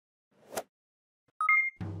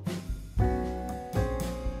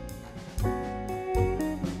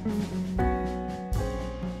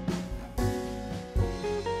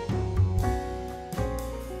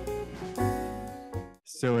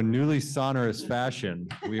So in newly sonorous fashion,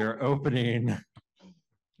 we are opening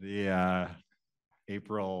the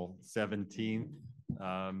April 17th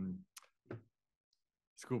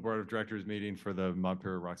School Board of Directors meeting for the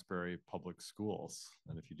Montpelier-Roxbury Public Schools.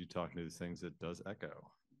 And if you do talk to these things, it does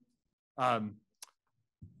echo.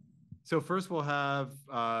 So first we'll have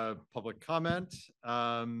public comment.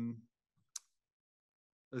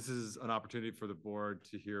 This is an opportunity for the board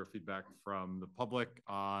to hear feedback from the public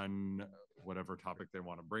on whatever topic they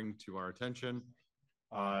want to bring to our attention.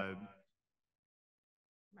 My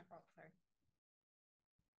fault, sorry.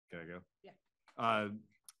 Can I go? Yeah.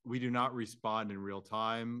 We do not respond in real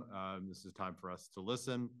time. This is time for us to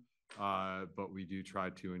listen, but we do try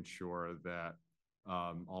to ensure that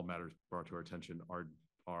all matters brought to our attention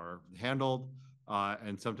are handled.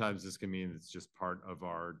 And sometimes this can mean it's just part of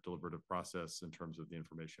our deliberative process in terms of the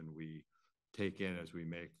information we take in as we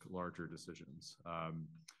make larger decisions.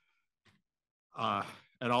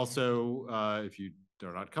 And also, if you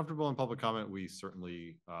are not comfortable in public comment, we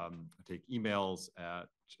certainly take emails at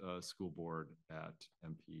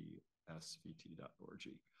schoolboard@mpsvt.org.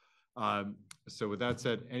 So with that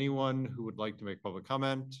said, anyone who would like to make public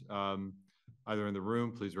comment, either in the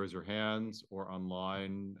room, please raise your hands, or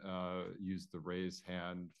online, use the raise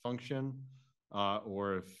hand function.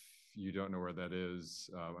 Or if you don't know where that is,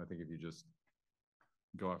 I think if you just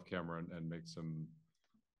go off camera and make some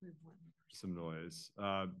noise.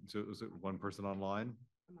 So was it one person online?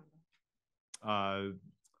 So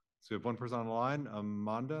we have one person online.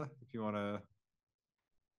 Amanda, if you want to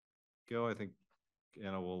go, I think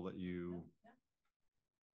Anna will let you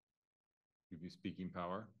give you speaking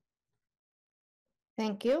power.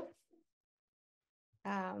 Thank you.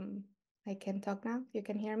 I can talk now. You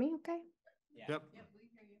can hear me, okay? Yeah. Yep. We hear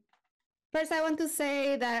you. First, I want to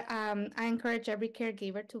say that I encourage every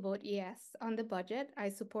caregiver to vote yes on the budget. I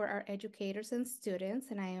support our educators and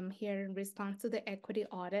students, and I am here in response to the equity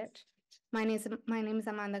audit. My name is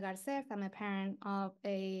Amanda Garces. I'm a parent of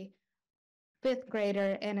a 5th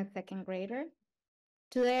grader and a 2nd grader.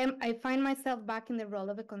 Today, I find myself back in the role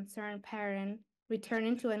of a concerned parent.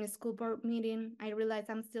 Returning to any school board meeting, I realize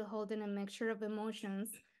I'm still holding a mixture of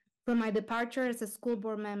emotions from my departure as a school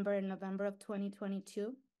board member in November of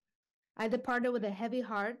 2022. I departed with a heavy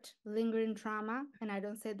heart, lingering trauma, and I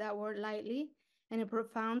don't say that word lightly, and a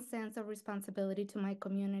profound sense of responsibility to my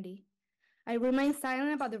community. I remain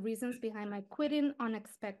silent about the reasons behind my quitting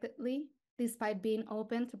unexpectedly, despite being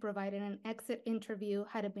open to providing an exit interview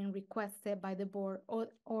had it been requested by the board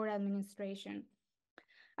or administration.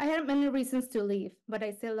 I had many reasons to leave, but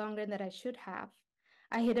I stayed longer than I should have.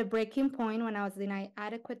 I hit a breaking point when I was denied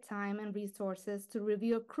adequate time and resources to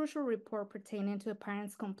review a crucial report pertaining to a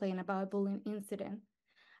parent's complaint about a bullying incident.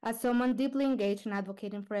 As someone deeply engaged in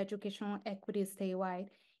advocating for educational equity statewide,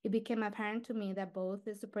 it became apparent to me that both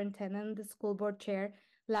the superintendent and the school board chair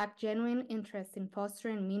lacked genuine interest in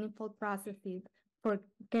fostering meaningful processes for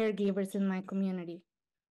caregivers in my community,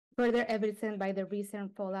 further evidenced by the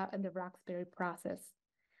recent fallout in the Roxbury process.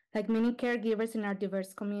 Like many caregivers in our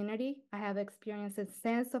diverse community, I have experienced a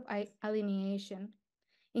sense of alienation.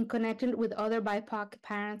 In connecting with other BIPOC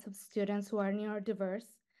parents of students who are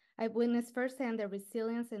neurodiverse, I've witnessed firsthand the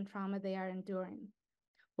resilience and trauma they are enduring.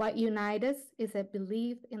 What unites us is a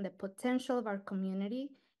belief in the potential of our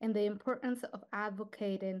community and the importance of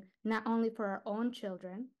advocating not only for our own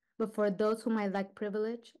children, but for those who might lack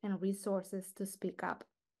privilege and resources to speak up.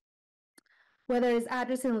 Whether it's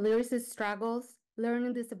addressing literacy struggles,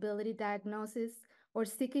 learning disability diagnosis, or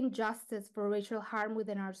seeking justice for racial harm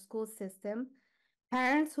within our school system,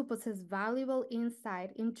 parents who possess valuable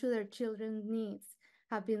insight into their children's needs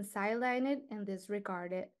have been sidelined and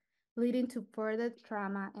disregarded, leading to further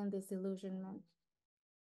trauma and disillusionment.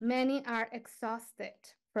 Many are exhausted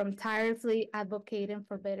from tirelessly advocating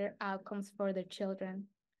for better outcomes for their children.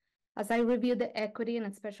 As I review the equity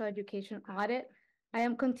and special education audit, I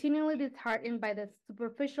am continually disheartened by the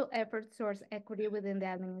superficial efforts towards equity within the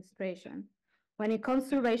administration. When it comes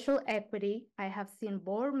to racial equity, I have seen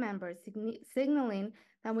board members signaling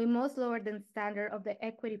that we must lower the standard of the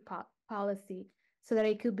equity policy so that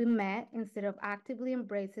it could be met instead of actively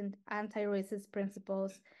embracing anti-racist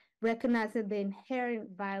principles, recognizing the inherent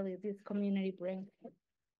value this community brings.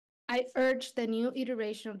 I urge the new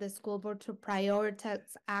iteration of the school board to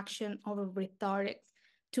prioritize action over rhetoric,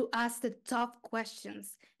 to ask the tough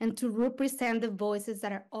questions, and to represent the voices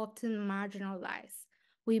that are often marginalized.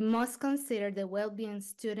 We must consider the well-being of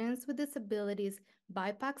students with disabilities,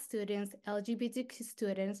 BIPOC students, LGBTQ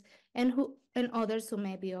students, and others who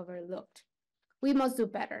may be overlooked. We must do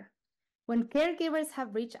better. When caregivers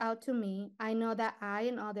have reached out to me, I know that I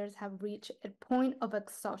and others have reached a point of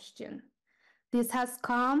exhaustion. This has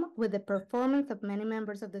come with the performance of many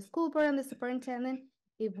members of the school board and the superintendent.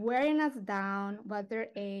 If wearing us down was their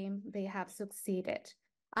aim, they have succeeded.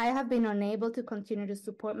 I have been unable to continue to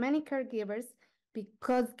support many caregivers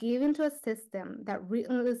because giving to a system that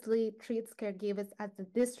relentlessly treats caregivers as the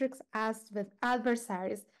district's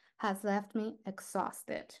adversaries has left me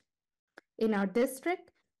exhausted. In our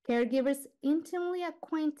district, caregivers intimately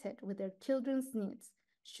acquainted with their children's needs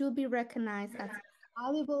should be recognized as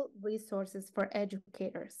valuable resources for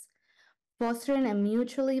educators. Fostering a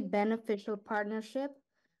mutually beneficial partnership,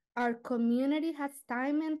 our community has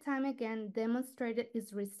time and time again demonstrated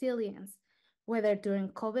its resilience, whether during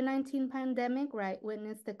COVID-19 pandemic, where I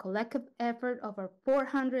witnessed the collective effort of our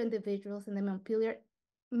 400 individuals in the Montpelier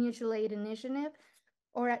Mutual Aid Initiative,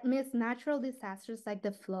 or amidst natural disasters like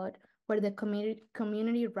the flood, where the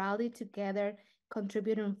community rallied together,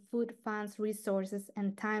 contributing food, funds, resources,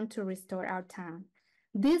 and time to restore our town.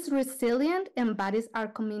 This resilient embodies our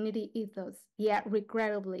community ethos, yet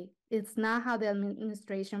regrettably, it's not how the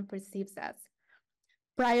administration perceives us.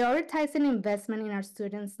 Prioritizing investment in our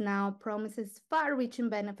students now promises far-reaching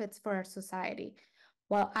benefits for our society.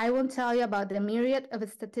 While I won't tell you about the myriad of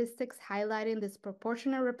statistics highlighting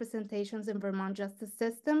disproportionate representations in Vermont justice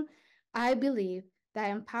system, I believe that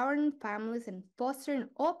empowering families and fostering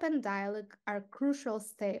open dialogue are crucial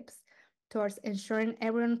steps towards ensuring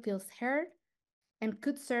everyone feels heard and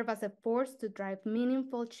could serve as a force to drive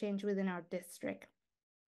meaningful change within our district.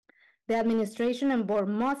 The administration and board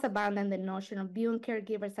must abandon the notion of viewing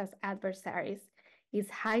caregivers as adversaries. It's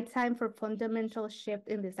high time for fundamental shift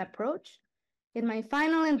in this approach. In my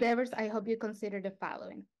final endeavors, I hope you consider the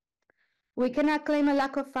following. We cannot claim a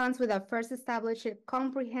lack of funds without first establishing a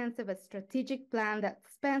comprehensive strategic plan that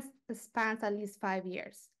spans at least 5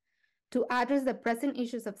 years. To address the present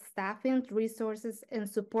issues of staffing, resources, and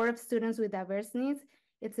support of students with diverse needs,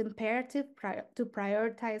 it's imperative to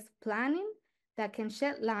prioritize planning that can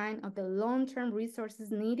shed light on the long-term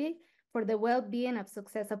resources needed for the well-being and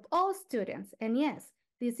success of all students. And yes,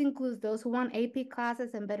 this includes those who want AP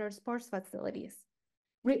classes and better sports facilities.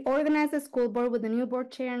 Reorganize the school board with a new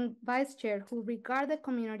board chair and vice chair who regard the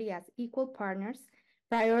community as equal partners,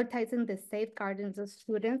 prioritizing the safeguarding of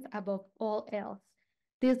students above all else.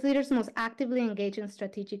 These leaders must actively engage in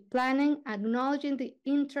strategic planning, acknowledging the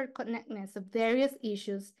interconnectedness of various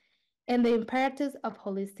issues and the imperatives of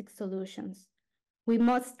holistic solutions. We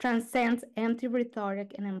must transcend empty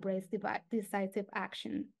rhetoric and embrace decisive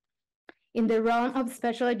action. In the realm of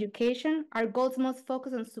special education, our goals must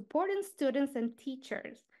focus on supporting students and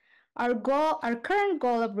teachers. Our current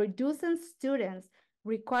goal of reducing students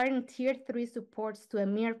requiring Tier 3 supports to a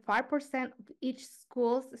mere 5% of each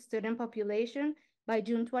school's student population by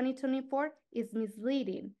June 2024 is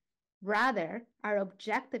misleading. Rather, our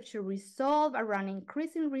objective should resolve around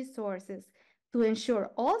increasing resources to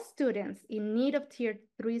ensure all students in need of Tier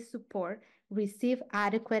 3 support receive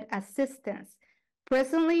adequate assistance.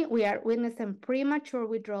 Presently, we are witnessing premature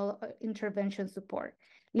withdrawal of intervention support,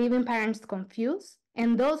 leaving parents confused,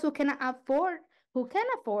 and those who can afford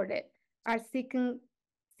it are seeking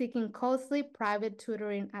costly private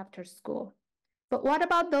tutoring after school. But what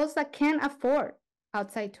about those that can't afford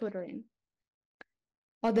outside tutoring?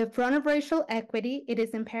 On the front of racial equity, it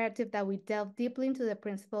is imperative that we delve deeply into the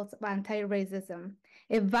principles of anti-racism,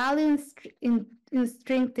 a value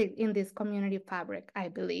instinctive in this community fabric, I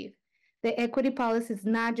believe. The equity policy is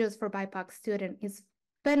not just for BIPOC students, it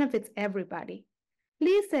benefits everybody.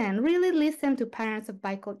 Listen, really listen to parents of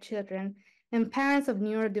BIPOC children and parents of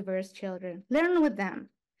neurodiverse children. Learn with them.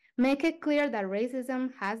 Make it clear that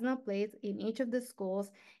racism has no place in each of the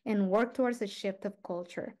schools and work towards a shift of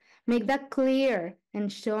culture. Make that clear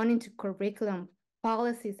and shown into curriculum,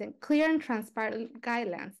 policies, and clear and transparent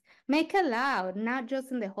guidelines. Make it loud, not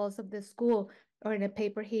just in the halls of the school or in a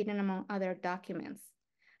paper hidden among other documents.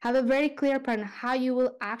 Have a very clear plan how you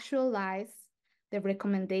will actualize the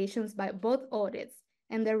recommendations by both audits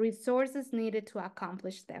and the resources needed to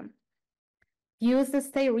accomplish them. Use the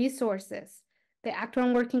state resources. The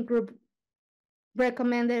Act-On Working Group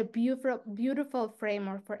recommended a beautiful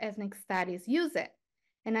framework for ethnic studies. Use it.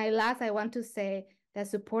 And last, I want to say that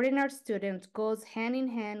supporting our students goes hand in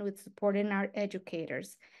hand with supporting our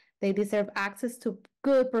educators. They deserve access to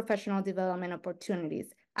good professional development opportunities,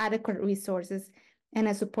 adequate resources, and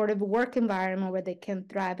a supportive work environment where they can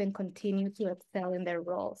thrive and continue to excel in their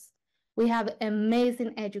roles. We have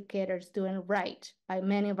amazing educators doing right by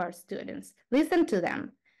many of our students. Listen to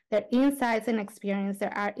them. Their insights and experiences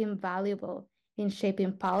are invaluable in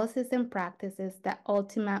shaping policies and practices that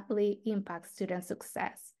ultimately impact student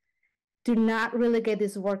success. Do not relegate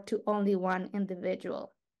this work to only one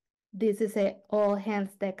individual. This is an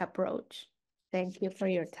all-hands-deck approach. Thank you for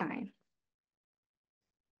your time.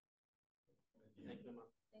 Thank you.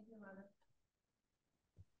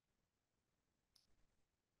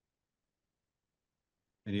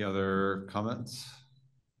 Any other comments?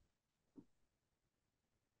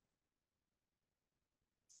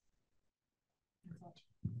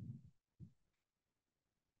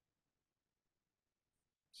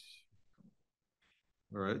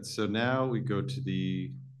 All right, so now we go to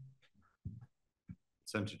the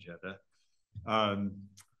consent agenda.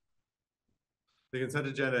 The consent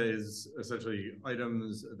agenda is essentially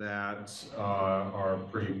items that are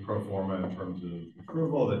pretty pro forma in terms of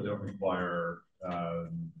approval that don't require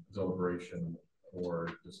deliberation or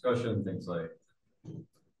discussion, things like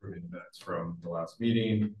approving minutes from the last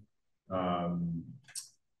meeting, approving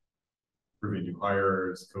new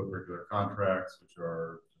hires, co-curricular contracts, which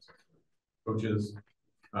are coaches.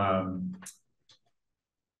 Do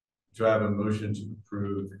I have a motion to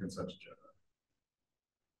approve the consent agenda?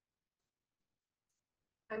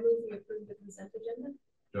 I move we approve the consent agenda.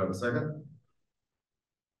 Do I have a second?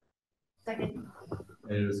 Second.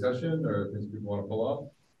 Any discussion or things people want to pull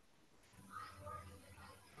up?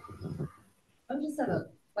 I just have a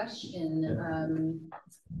question.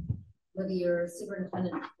 Whether your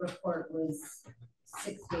superintendent report was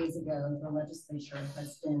 6 days ago, the legislature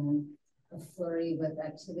has been a flurry with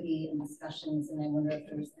activity and discussions, and I wonder if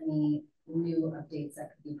there's any new updates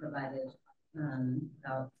that could be provided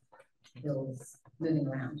about bills moving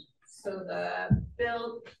around. So the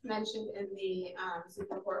bill mentioned in the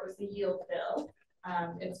super report was the yield bill.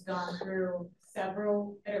 It's gone through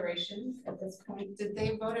several iterations at this point. Did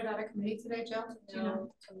they vote it out of committee today, Jill? Do you know?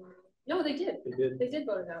 No, they did. They did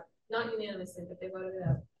vote it out. Not unanimously, but they voted it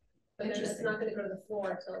out. But it's not going to go to the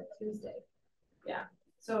floor until Tuesday. Yeah.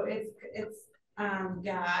 So it's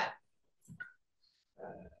got.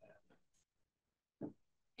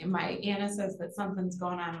 And my Anna says that something's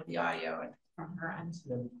going on with the audio from her end.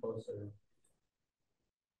 Closer.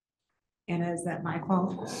 Anna, is that my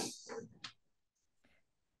fault?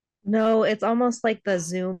 No, it's almost like the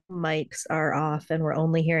Zoom mics are off and we're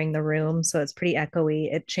only hearing the room, so it's pretty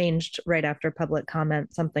echoey. It changed right after public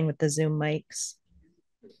comment, something with the Zoom mics.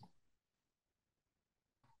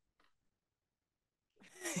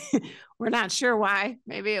 We're not sure why.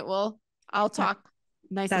 Maybe it will. I'll talk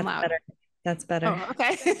nice and loud. Better. That's better. Oh,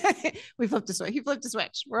 okay. We flipped a switch. He flipped a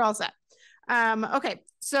switch. We're all set. Okay.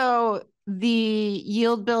 So the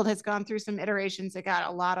yield build has gone through some iterations. It got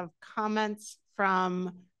a lot of comments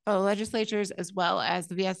from legislatures as well as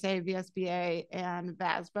the VSA, VSBA, and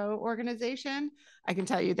VASBO organization. I can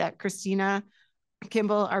tell you that Christina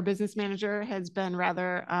Kimball, our business manager, has been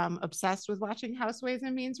rather obsessed with watching House Ways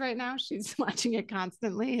and Means right now. She's watching it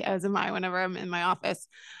constantly, as am I whenever I'm in my office.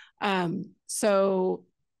 So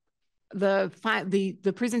the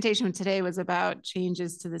presentation today was about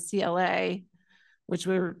changes to the CLA, which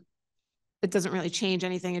it doesn't really change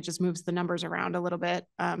anything. It just moves the numbers around a little bit.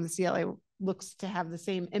 The CLA looks to have the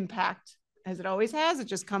same impact as it always has. It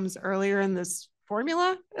just comes earlier in this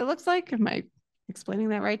formula, it looks like. Am I explaining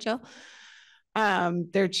that right, Jill?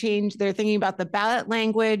 They're thinking about the ballot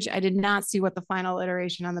language. I did not see what the final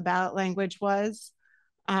iteration on the ballot language was.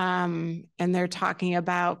 And they're talking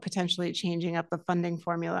about potentially changing up the funding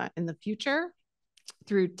formula in the future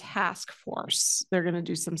through task force. They're going to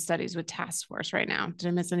do some studies with task force right now. Did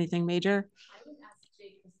I miss anything major? I would ask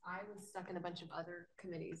Jake because I was stuck in a bunch of other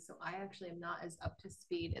committees, so I actually am not as up to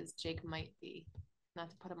speed as Jake might be. Not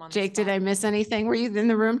to put him on. Jake, did I miss anything? Were you in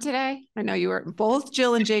the room today? I know you were. Both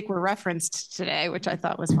Jill and Jake were referenced today, which I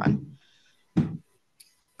thought was fun.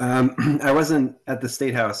 I wasn't at the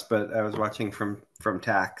State House, but I was watching from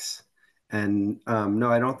tax, and no,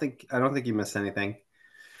 I don't think you missed anything.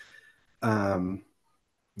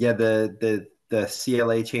 Yeah, the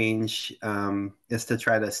CLA change is to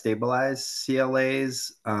try to stabilize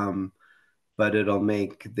CLAs, but it'll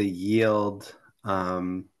make the yield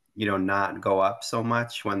not go up so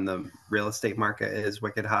much when the real estate market is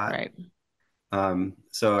wicked hot. Right.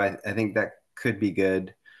 So I think that could be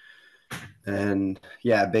good. And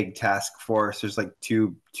yeah, big task force. There's like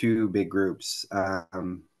two big groups.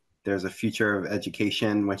 There's a future of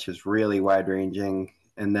education, which is really wide ranging,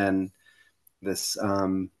 and then this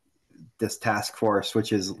task force,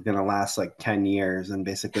 which is going to last like 10 years and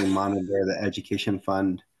basically monitor the education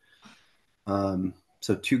fund.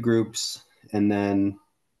 So two groups, and then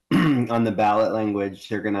on the ballot language,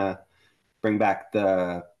 they're going to bring back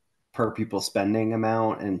the per pupil spending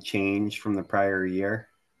amount and change from the prior year,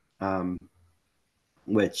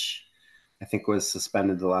 which I think was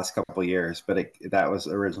suspended the last couple of years, but that was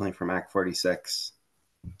originally from Act 46.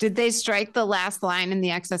 Did they strike the last line in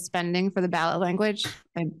the excess spending for the ballot language?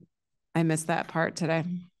 I missed that part today.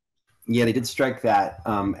 Yeah, they did strike that,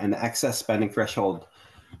 and the excess spending threshold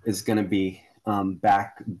is going to be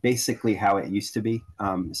back basically how it used to be.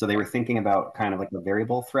 So they were thinking about kind of like a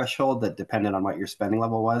variable threshold that depended on what your spending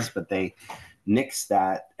level was, but they nixed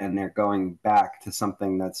that and they're going back to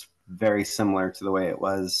something that's very similar to the way it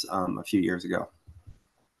was a few years ago.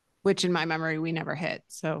 Which in my memory, we never hit.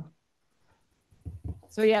 So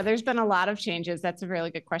yeah, there's been a lot of changes. That's a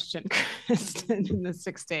really good question, Kristen. In the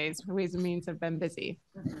 6 days, Ways and Means have been busy.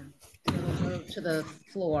 So it'll go to the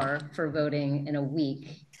floor for voting in a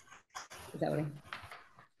week. Is that what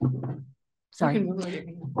sorry.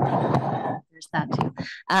 There's that too.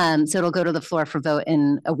 So it'll go to the floor for vote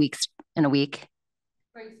in a week.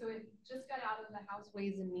 Right, so it just got out of the House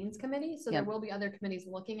Ways and Means Committee, so there will be other committees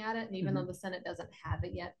looking at it, and even though the Senate doesn't have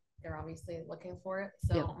it yet, they're obviously looking for it.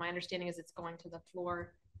 So my understanding is it's going to the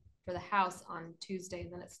floor for the House on Tuesday,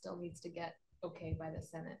 and then it still needs to get okay by the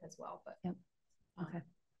Senate as well. But okay.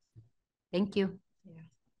 Thank you. Yeah.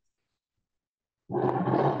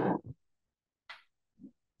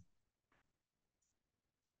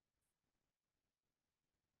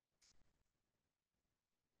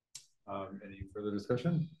 Any further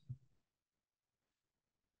discussion?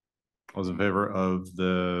 All those in favor of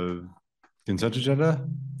the consent agenda,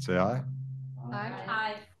 say aye.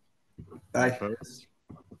 Aye. Aye. Opposed?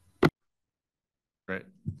 Great.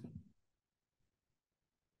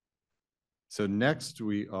 So next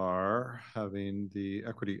we are having the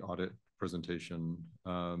equity audit presentation.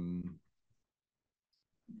 Sure.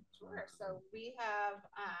 So we have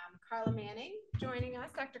Carla Manning joining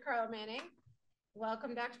us, Dr. Carla Manning.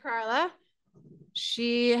 Welcome, Dr. Carla.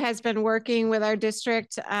 She has been working with our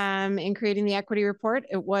district in creating the equity report.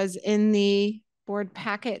 It was in the board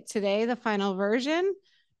packet today, the final version.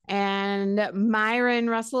 And Myron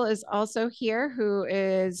Russell is also here, who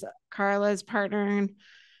is Carla's partner in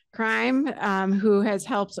crime, who has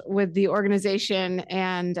helped with the organization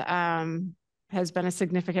and has been a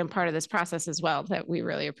significant part of this process as well that we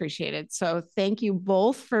really appreciated. So thank you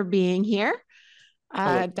both for being here,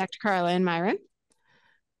 Dr. Carla and Myron.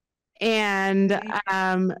 And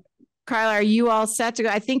Carla, are you all set to go?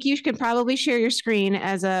 I think you can probably share your screen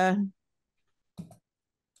as a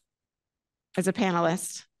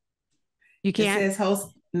panelist. You can't? It says host.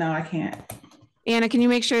 No, I can't. Anna, can you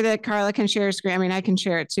make sure that Carla can share a screen? I mean, I can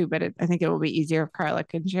share it too, but I think it will be easier if Carla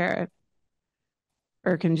can share it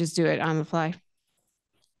or can just do it on the fly.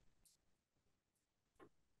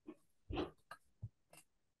 All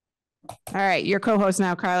right, your co-host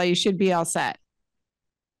now, Carla. You should be all set.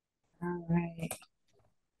 All right.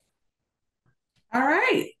 All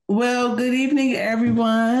right. Well, good evening,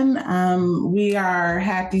 everyone. We are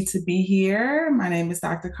happy to be here. My name is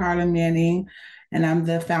Dr. Carla Manning, and I'm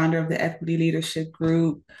the founder of the Equity Leadership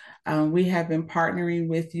Group. We have been partnering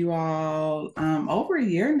with you all over a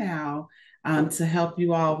year now to help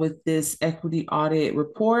you all with this equity audit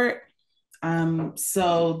report.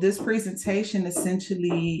 So this presentation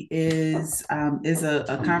essentially is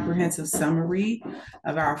a comprehensive summary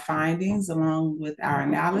of our findings along with our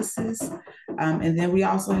analysis. And then we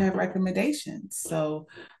also have recommendations. So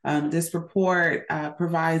this report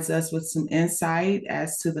provides us with some insight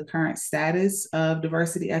as to the current status of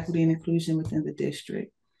diversity, equity, and inclusion within the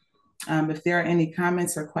district. If there are any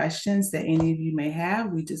comments or questions that any of you may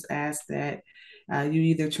have, we just ask that you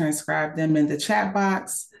either transcribe them in the chat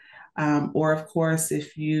box, or of course,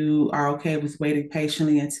 if you are okay with waiting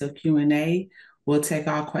patiently until Q&A, we'll take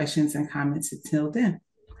all questions and comments until then.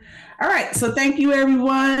 All right, so thank you,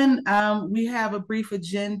 everyone. We have a brief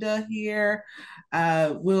agenda here.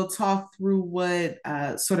 We'll talk through what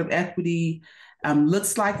sort of equity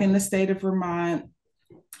looks like in the state of Vermont.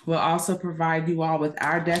 We'll also provide you all with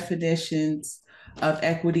our definitions of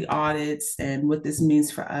equity audits and what this means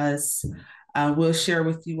for us. We'll share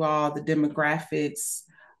with you all the demographics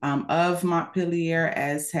of Montpelier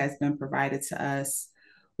as has been provided to us.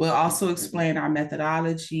 We'll also explain our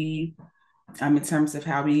methodology in terms of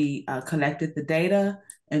how we collected the data,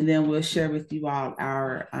 and then we'll share with you all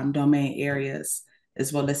our domain areas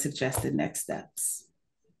as well as suggested next steps.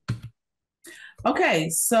 Okay,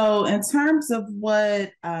 so in terms of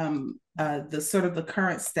what the sort of the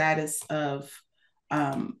current status of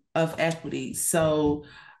equity. So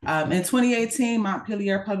in 2018,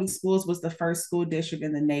 Montpelier Public Schools was the first school district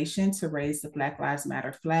in the nation to raise the Black Lives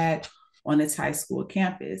Matter flag on its high school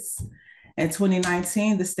campus. In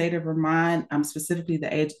 2019, the state of Vermont, specifically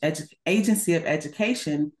the Agency of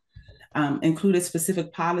Education, included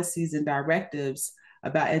specific policies and directives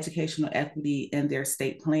about educational equity in their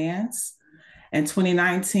state plans. In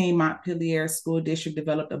 2019, Montpelier School District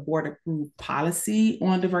developed a board-approved policy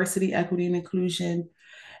on diversity, equity, and inclusion.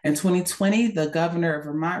 In 2020, the governor of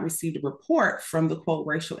Vermont received a report from the quote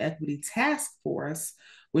racial equity task force,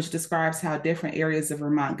 which describes how different areas of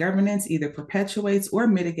Vermont governance either perpetuates or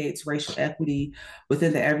mitigates racial equity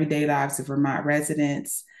within the everyday lives of Vermont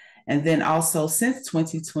residents. And then also since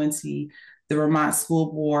 2020, the Vermont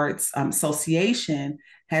School Boards Association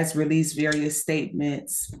has released various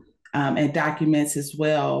statements and documents as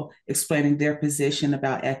well, explaining their position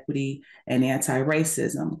about equity and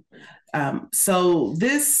anti-racism. So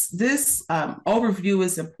this overview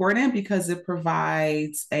is important because it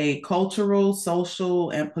provides a cultural,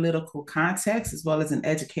 social, and political context, as well as an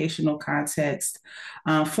educational context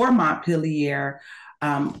for Montpelier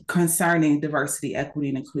concerning diversity, equity,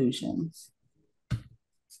 and inclusion.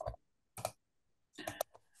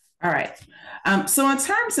 All right. So in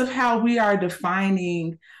terms of how we are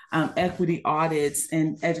defining equity audits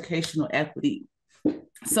and educational equity,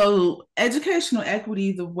 so educational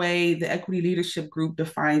equity, the way the Equity Leadership Group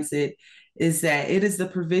defines it, is that it is the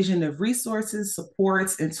provision of resources,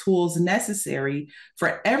 supports, and tools necessary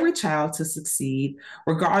for every child to succeed,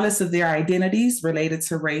 regardless of their identities related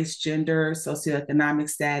to race, gender, socioeconomic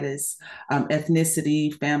status,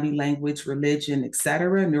 ethnicity, family, language, religion, et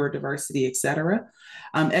cetera, neurodiversity, et cetera.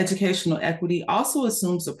 Educational equity also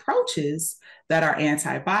assumes approaches that are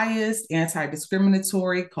anti-biased,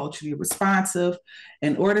 anti-discriminatory, culturally responsive,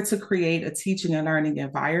 in order to create a teaching and learning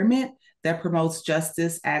environment that promotes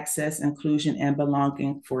justice, access, inclusion, and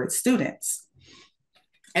belonging for its students.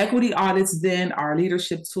 Equity audits then are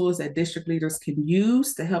leadership tools that district leaders can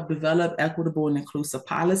use to help develop equitable and inclusive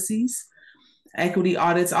policies. Equity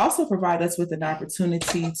audits also provide us with an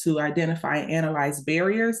opportunity to identify and analyze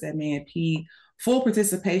barriers that may impede full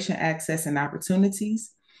participation, access, and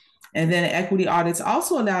opportunities. And then equity audits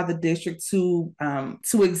also allow the district to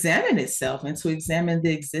examine itself and to examine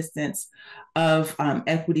the existence of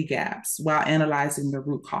equity gaps while analyzing the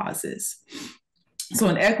root causes. So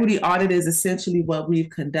an equity audit is essentially what we've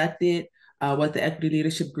conducted, what the Equity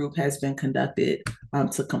Leadership Group has been conducted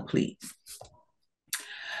to complete.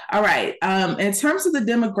 All right, in terms of the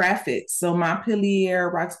demographics, so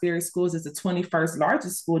Montpelier-Roxbury Schools is the 21st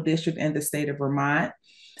largest school district in the state of Vermont.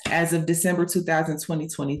 As of December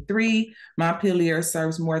 2023, Montpelier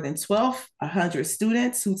serves more than 1,200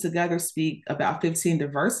 students who together speak about 15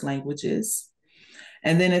 diverse languages.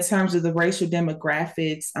 And then in terms of the racial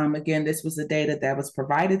demographics, again, this was the data that was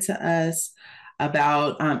provided to us.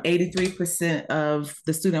 About 83% of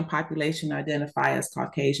the student population identify as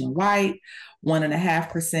Caucasian white,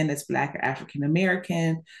 1.5% is Black or African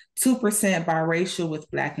American, 2% biracial with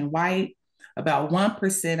Black and white, about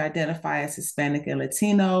 1% identify as Hispanic and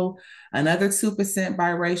Latino, another 2%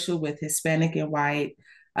 biracial with Hispanic and white,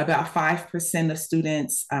 about 5% of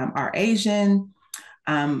students are Asian,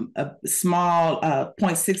 a small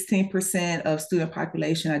 0.16% of student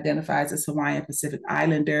population identifies as Hawaiian Pacific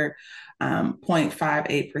Islander,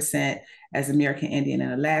 0.58% as American Indian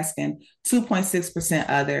and Alaskan, 2.6%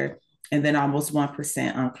 other, and then almost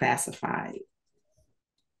 1% unclassified.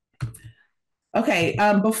 Okay,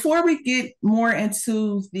 before we get more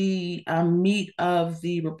into the meat of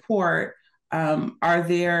the report, are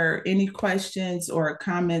there any questions or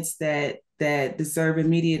comments that deserve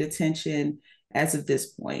immediate attention as of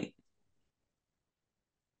this point?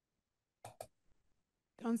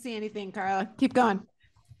 Don't see anything, Carla. Keep going.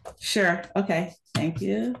 Sure. Okay. Thank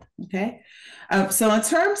you. Okay. So in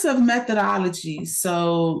terms of methodology,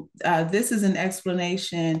 so this is an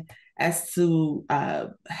explanation as to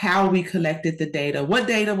how we collected the data, what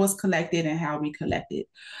data was collected and how we collected.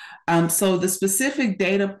 So the specific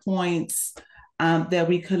data points that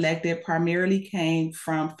we collected primarily came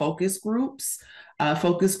from focus groups,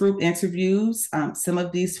 focus group interviews. Some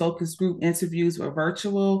of these focus group interviews were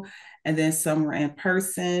virtual and then some were in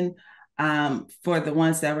person. For the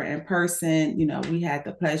ones that were in person, you know, we had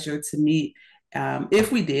the pleasure to meet,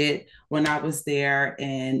 if we did, when I was there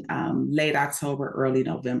in late October, early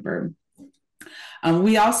November.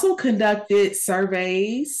 We also conducted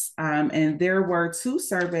surveys, and there were 2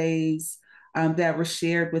 surveys that were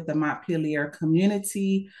shared with the Montpelier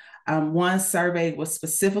community. One survey was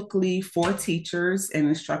specifically for teachers and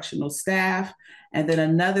instructional staff, and then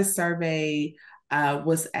another survey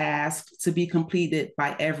was asked to be completed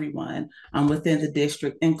by everyone within the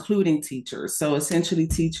district, including teachers. So essentially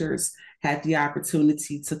teachers had the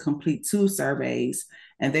opportunity to complete 2 surveys,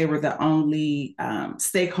 and they were the only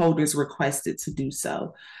stakeholders requested to do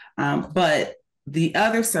so. But the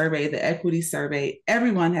other survey, the equity survey,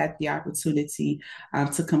 everyone had the opportunity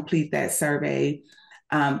to complete that survey.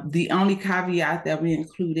 The only caveat that we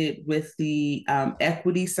included with the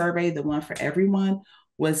equity survey, the one for everyone,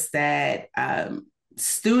 was that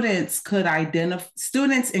students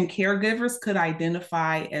and caregivers could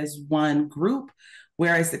identify as one group,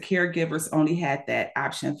 whereas the caregivers only had that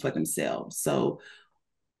option for themselves. So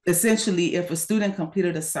essentially, if a student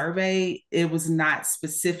completed a survey, it was not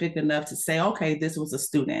specific enough to say, okay, this was a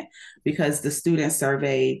student, because the student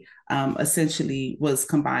survey essentially was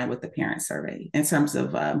combined with the parent survey in terms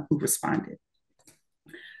of who responded.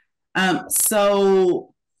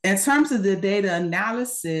 So in terms of the data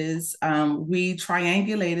analysis, we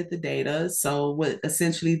triangulated the data. So what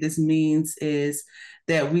essentially this means is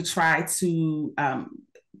that we try to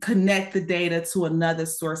connect the data to another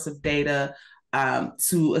source of data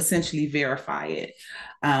to essentially verify it.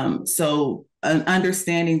 So an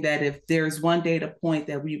understanding that if there's one data point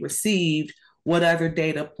that we received, what other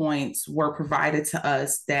data points were provided to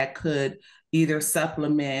us that could either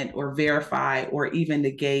supplement or verify or even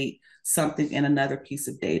negate something in another piece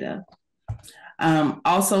of data.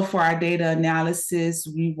 Also for our data analysis,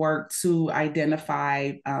 we work to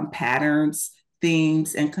identify patterns,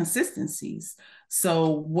 themes, and consistencies. So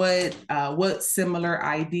what similar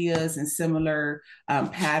ideas and similar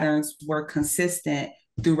patterns were consistent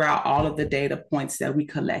throughout all of the data points that we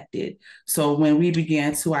collected. So when we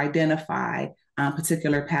began to identify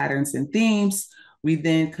particular patterns and themes, we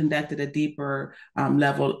then conducted a deeper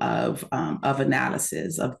level of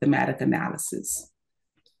analysis, of thematic analysis.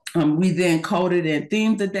 We then coded and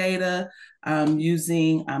themed the data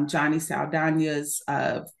using Johnny Saldana's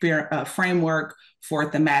framework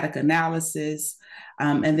for thematic analysis.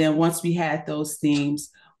 And then once we had those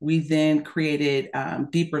themes, we then created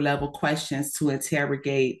deeper level questions to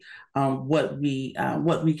interrogate what we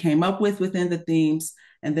came up with within the themes,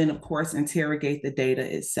 and then of course interrogate the data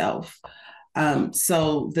itself.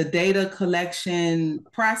 So the data collection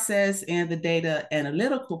process and the data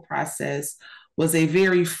analytical process was a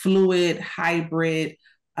very fluid, hybrid,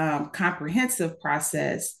 comprehensive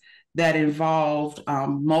process that involved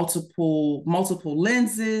multiple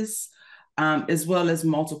lenses, as well as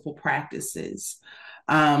multiple practices.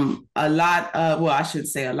 I shouldn't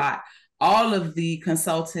say a lot. All of the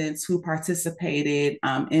consultants who participated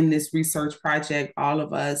in this research project, all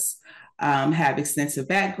of us have extensive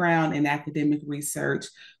background in academic research.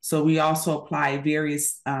 So we also apply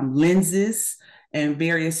various lenses and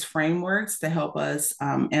various frameworks to help us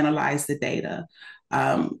analyze the data.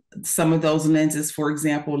 Some of those lenses, for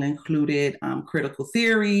example, included critical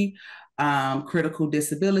theory, critical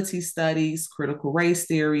disability studies, critical race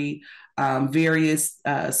theory, various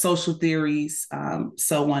social theories,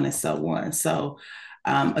 so on and so on. So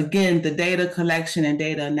again, the data collection and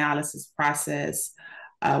data analysis process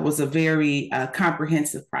was a very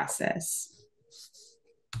comprehensive process.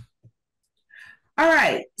 All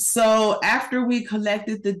right, so after we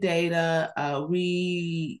collected the data,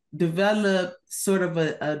 we developed sort of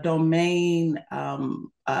a domain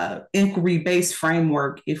inquiry-based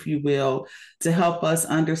framework, if you will, to help us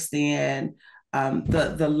understand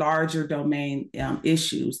the larger domain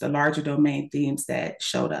issues, the larger domain themes that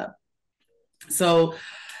showed up. So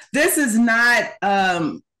this is not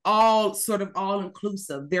all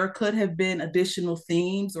inclusive. There could have been additional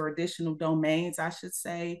themes or additional domains, I should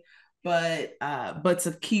say, but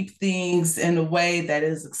to keep things in a way that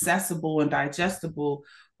is accessible and digestible,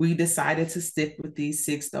 we decided to stick with these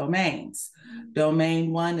 6 domains.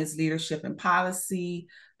 Domain 1 is leadership and policy.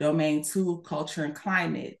 Domain 2, culture and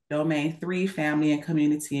climate. Domain 3, family and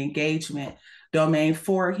community engagement. Domain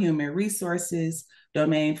 4, human resources.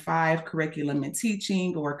 Domain 5, curriculum and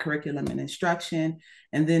teaching or curriculum and instruction.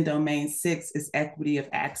 And then domain 6 is equity of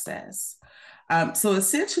access. So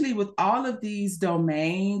essentially with all of these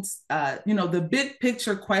domains, the big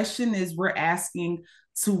picture question is we're asking,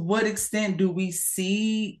 to what extent do we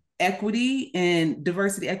see equity and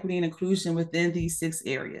diversity, equity, and inclusion within these 6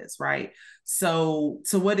 areas, right? So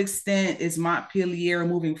to what extent is Montpelier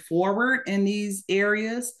moving forward in these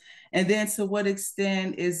areas? And then to what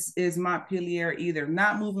extent is Montpelier either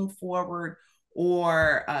not moving forward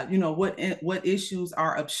or, what issues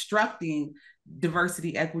are obstructing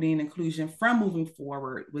diversity, equity, and inclusion from moving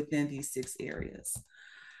forward within these 6 areas?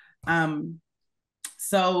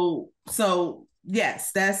 So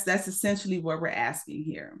yes, that's essentially what we're asking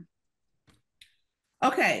here.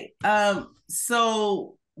 Okay,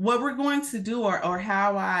 so what we're going to do, or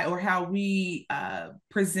how we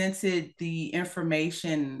presented the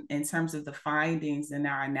information in terms of the findings in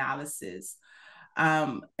our analysis.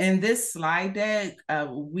 In this slide deck,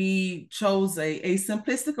 we chose a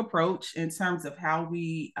simplistic approach in terms of how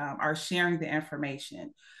we are sharing the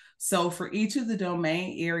information. So for each of the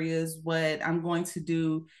domain areas, what I'm going to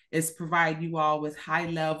do is provide you all with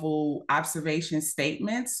high-level observation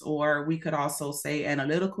statements, or we could also say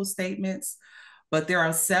analytical statements. but there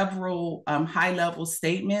are several high-level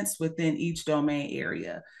statements within each domain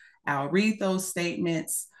area. I'll read those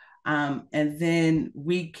statements, and then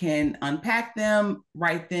we can unpack them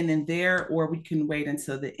right then and there, or we can wait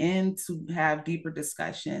until the end to have deeper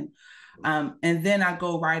discussion. And then I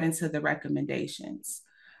go right into the recommendations.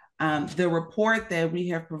 The report that we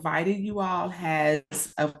have provided you all has,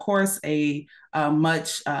 of course, a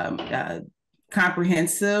much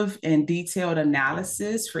comprehensive and detailed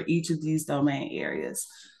analysis for each of these domain areas.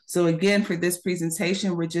 So again, for this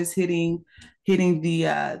presentation, we're just hitting the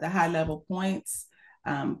high level points,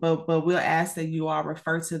 but we'll ask that you all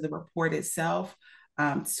refer to the report itself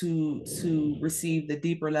to receive the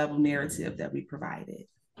deeper level narrative that we provided.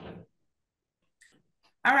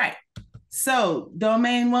 All right. So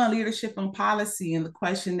domain 1, leadership and policy, and the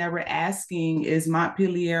question that we're asking is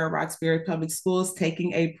Montpelier-Roxbury Public Schools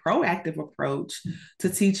taking a proactive approach to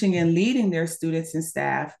teaching and leading their students and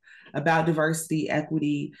staff about diversity,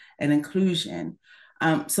 equity, and inclusion.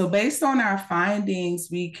 So based on our findings,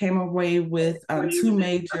 we came away with two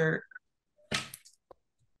major,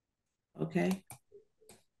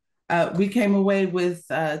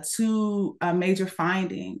 two major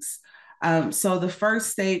findings. So the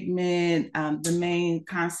first statement, the main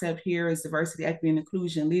concept here is diversity, equity, and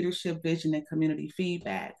inclusion, leadership, vision, and community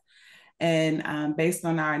feedback. And based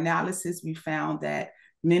on our analysis, we found that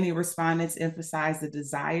many respondents emphasize the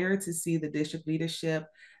desire to see the district leadership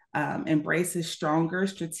embrace a stronger,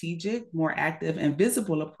 strategic, more active, and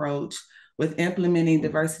visible approach with implementing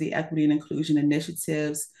diversity, equity, and inclusion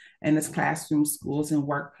initiatives in its classroom, schools, and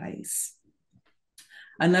workplace.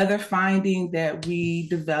 Another finding that we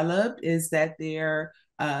developed is that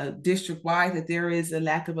district-wide, that there is a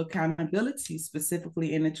lack of accountability,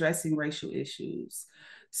 specifically in addressing racial issues.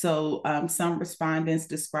 So some respondents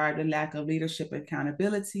described a lack of leadership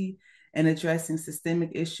accountability in addressing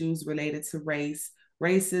systemic issues related to race,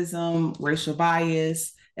 racism, racial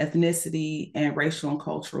bias, ethnicity, and racial and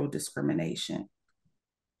cultural discrimination.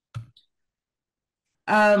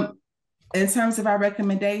 In terms of our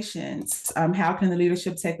recommendations, how can the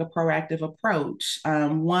leadership take a proactive approach?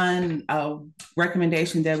 One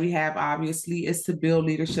recommendation that we have, obviously, is to build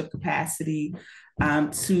leadership capacity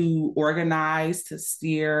to organize, to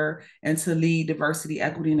steer, and to lead diversity,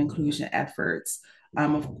 equity, and inclusion efforts.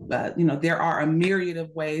 There are a myriad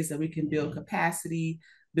of ways that we can build capacity.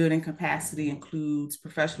 Building capacity includes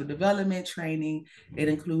professional development training. It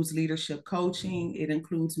includes leadership coaching. It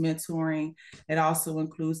includes mentoring. It also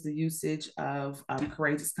includes the usage of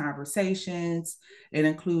courageous conversations. It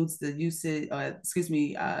includes the usage,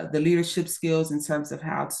 the leadership skills in terms of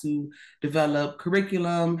how to develop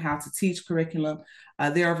curriculum, how to teach curriculum.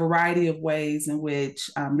 There are a variety of ways in which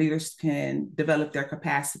leaders can develop their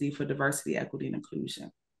capacity for diversity, equity, and inclusion.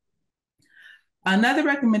 Another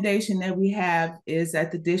recommendation that we have is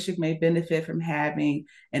that the district may benefit from having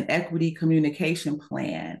an equity communication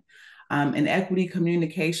plan. An equity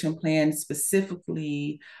communication plan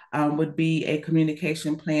specifically would be a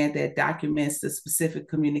communication plan that documents the specific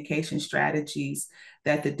communication strategies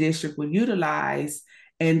that the district would utilize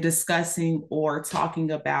in discussing or talking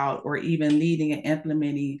about or even leading and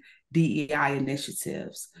implementing DEI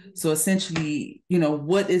initiatives. So essentially,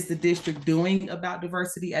 what is the district doing about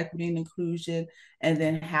diversity, equity, and inclusion? And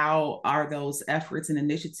then how are those efforts and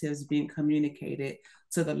initiatives being communicated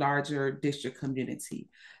to the larger district community?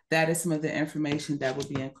 That is some of the information that would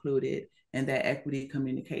be included in that equity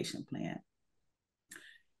communication plan.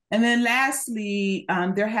 And then lastly,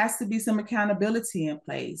 there has to be some accountability in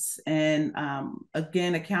place. And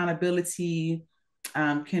again, accountability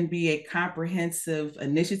can be a comprehensive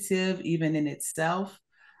initiative even in itself,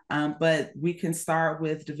 but we can start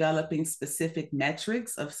with developing specific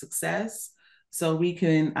metrics of success. So we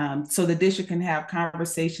can, so the district can have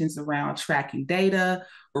conversations around tracking data,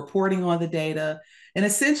 reporting on the data, and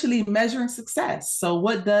essentially measuring success. So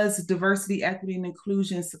what does diversity, equity, and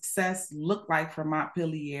inclusion success look like for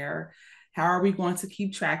Montpelier? How are we going to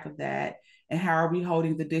keep track of that? And how are we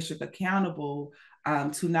holding the district accountable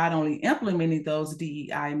to not only implementing those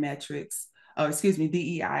DEI metrics,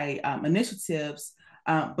 DEI initiatives,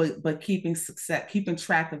 but keeping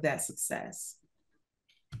track of that success.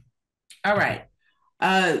 All right,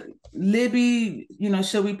 Libby,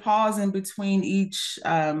 should we pause in between each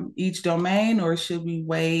domain, or should we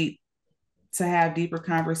wait to have deeper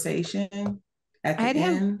conversation at the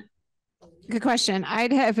end? Good question.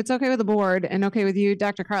 If it's okay with the board and okay with you,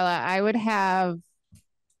 Dr. Carla, I would have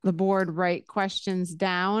the board write questions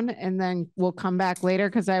down, and then we'll come back later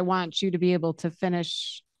because I want you to be able to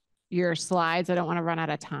finish your slides. I don't want to run out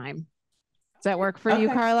of time. Does that work for you,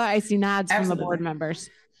 Carla? I see nods from the board members.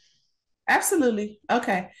 Absolutely.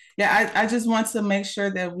 Okay. Yeah, I just want to make sure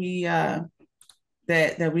that we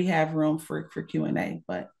that we have room for Q&A.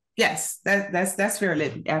 But yes, that's fair,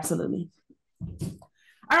 Libby. Absolutely.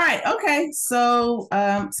 All right. Okay. So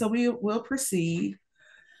so we will proceed.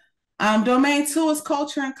 Domain 2 is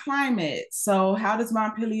culture and climate. So how does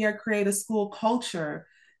Montpelier create a school culture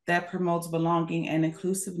that promotes belonging and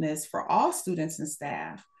inclusiveness for all students and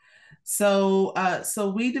staff? So, so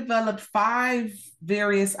we developed 5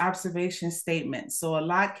 various observation statements. So a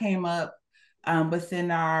lot came up within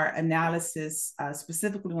our analysis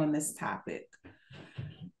specifically on this topic.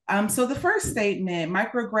 So the first statement,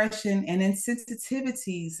 microaggression and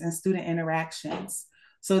insensitivities in student interactions.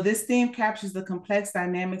 So this theme captures the complex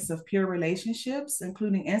dynamics of peer relationships,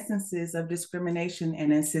 including instances of discrimination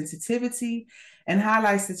and insensitivity, and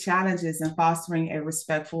highlights the challenges in fostering a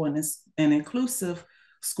respectful and inclusive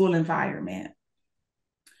school environment.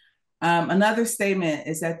 Another statement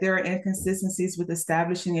is that there are inconsistencies with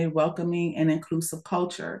establishing a welcoming and inclusive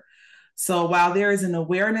culture. So while there is an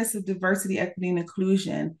awareness of diversity, equity, and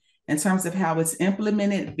inclusion, in terms of how it's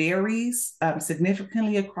implemented varies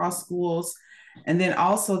significantly across schools. And then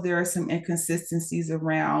also there are some inconsistencies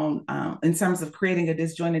around in terms of creating a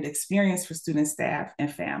disjointed experience for students, staff,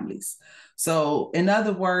 and families. So in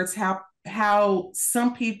other words, how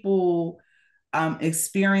some people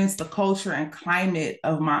experience the culture and climate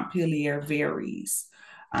of Montpelier varies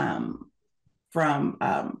from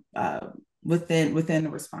within the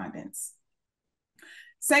respondents.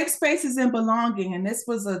 Safe spaces and belonging, and this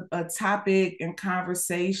was a topic and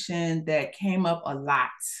conversation that came up a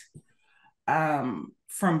lot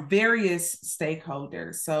from various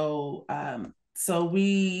stakeholders. So, so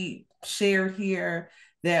we shared here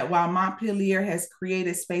that while Montpelier has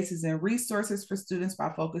created spaces and resources for students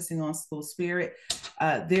by focusing on school spirit,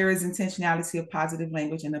 there is intentionality of positive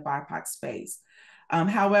language in the BIPOC space.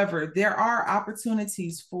 However, there are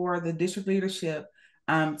opportunities for the district leadership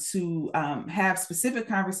to have specific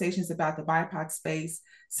conversations about the BIPOC space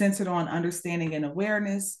centered on understanding and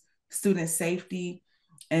awareness, student safety,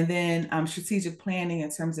 and then strategic planning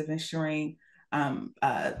in terms of ensuring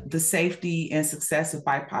the safety and success of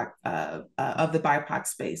BIPOC of the BIPOC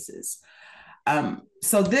spaces.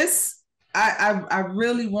 So this, I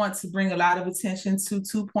really want to bring a lot of attention to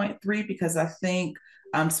 2.3 because I think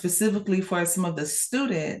specifically for some of the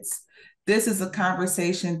students, this is a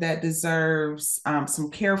conversation that deserves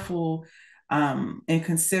some careful and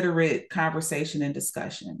considerate conversation and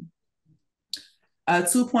discussion.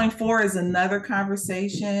 2.4 is another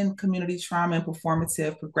conversation, community trauma and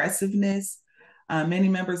performative progressiveness. Many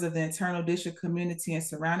members of the internal district community and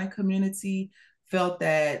surrounding community felt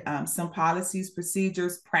that some policies,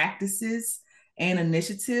 procedures, practices, and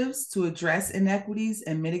initiatives to address inequities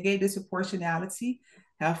and mitigate disproportionality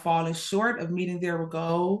have fallen short of meeting their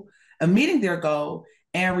goal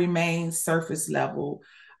and remain surface level.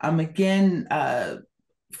 Again,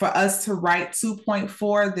 for us to write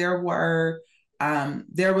 2.4,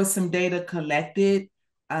 there was some data collected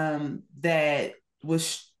that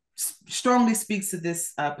strongly speaks to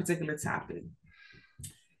this particular topic.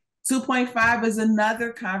 2.5 is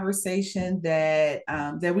another conversation that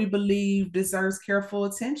we believe deserves careful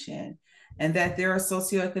attention, and that there are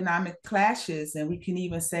socioeconomic clashes, and we can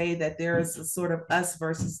even say that there is a sort of us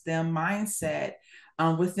versus them mindset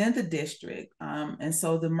within the district. And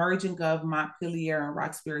so the merging of Montpelier and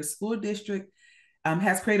Roxbury School District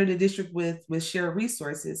has created a district with shared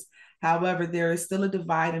resources. However, there is still a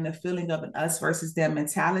divide and a feeling of an us versus them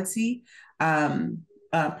mentality,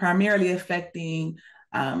 primarily affecting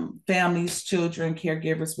families, children,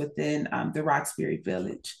 caregivers within the Roxbury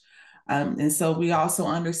Village. And so we also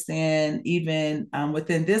understand even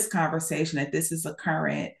within this conversation that this is a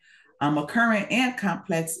current and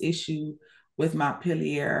complex issue with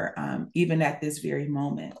Montpelier, even at this very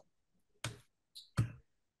moment.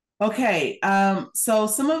 Okay, so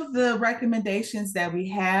some of the recommendations that we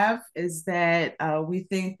have is that we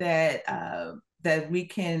think that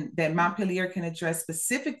that Montpelier can address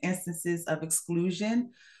specific instances of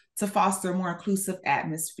exclusion to foster a more inclusive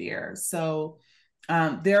atmosphere. So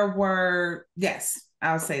there were, yes,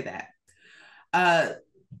 I'll say that.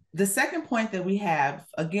 The second point that we have,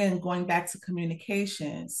 again, going back to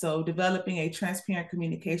communication, so developing a transparent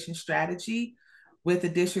communication strategy with the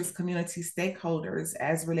district's community stakeholders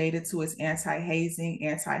as related to its anti-hazing,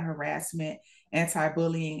 anti-harassment,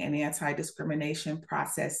 anti-bullying, and anti-discrimination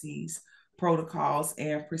processes, protocols,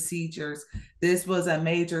 and procedures. This was a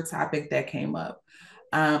major topic that came up.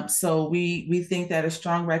 So we think that a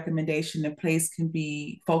strong recommendation in place can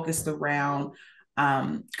be focused around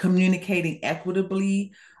communicating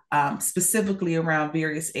equitably, specifically around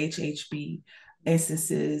various HHB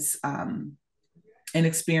instances and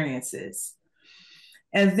experiences.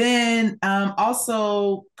 And then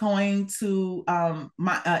also going to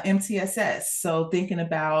my MTSS. So thinking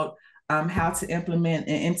about how to implement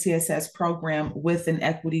an MTSS program with an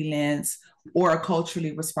equity lens or a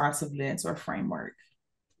culturally responsive lens or framework.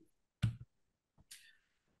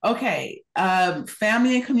 Okay,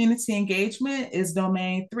 family and community engagement is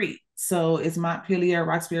domain 3. So is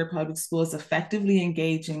Montpelier-Roxbury Public Schools effectively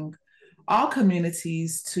engaging all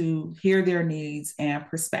communities to hear their needs and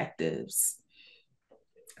perspectives?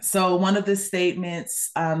 So one of the statements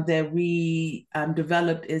that we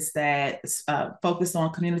developed is that focused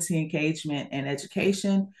on community engagement and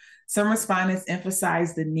education. Some respondents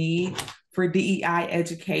emphasize the need for DEI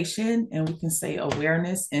education, and we can say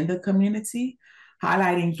awareness in the community,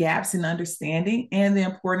 highlighting gaps in understanding and the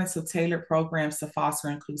importance of tailored programs to foster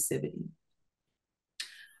inclusivity.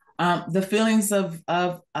 The feelings of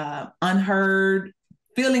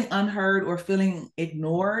feeling unheard or feeling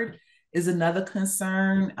ignored is another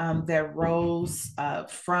concern that rose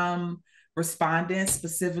from respondents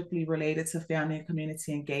specifically related to family and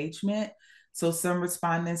community engagement. So some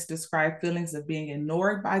respondents describe feelings of being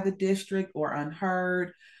ignored by the district or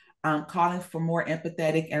unheard, calling for more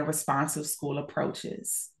empathetic and responsive school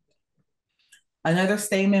approaches. Another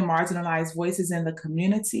statement, marginalized voices in the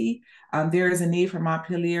community. There is a need for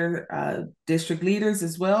Montpelier district leaders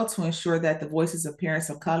as well to ensure that the voices of parents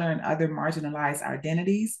of color and other marginalized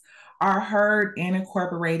identities are heard and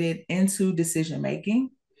incorporated into decision-making.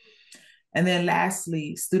 And then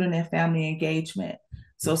lastly, student and family engagement.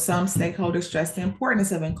 So some stakeholders stress the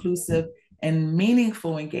importance of inclusive and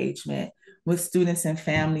meaningful engagement with students and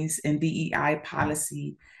families in DEI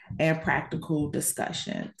policy and practical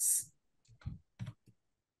discussions.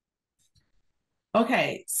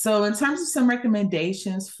 Okay, so in terms of some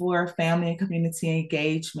recommendations for family and community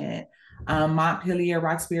engagement,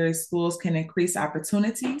 Montpelier-Roxbury schools can increase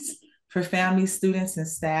opportunities for families, students, and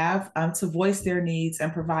staff to voice their needs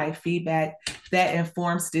and provide feedback that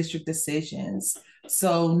informs district decisions.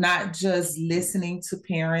 So not just listening to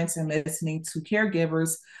parents and listening to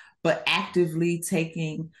caregivers, but actively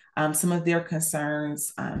taking some of their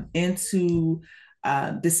concerns into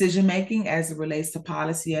decision-making as it relates to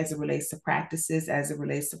policy, as it relates to practices, as it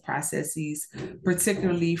relates to processes,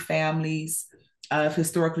 particularly families of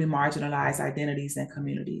historically marginalized identities and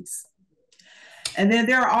communities. And then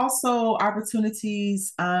there are also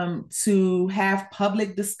opportunities to have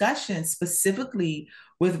public discussions specifically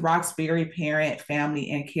with Roxbury parent,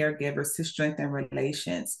 family, and caregivers to strengthen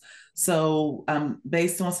relations. So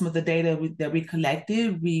based on some of the data that we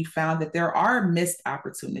collected, we found that there are missed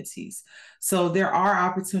opportunities. So there are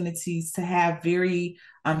opportunities to have very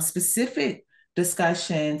specific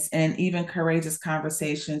discussions and even courageous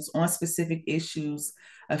conversations on specific issues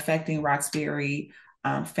affecting Roxbury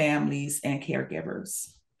families and caregivers.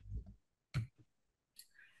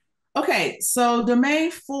 Okay, so domain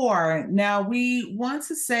 4. Now we want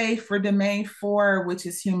to say for domain 4, which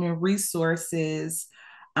is human resources,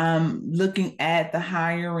 looking at the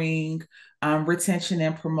hiring, retention,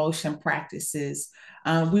 and promotion practices.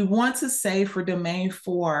 We want to say for domain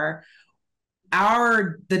 4,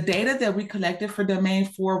 the data that we collected for domain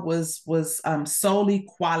 4 was solely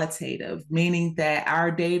qualitative, meaning that our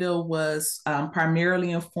data was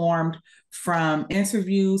primarily informed from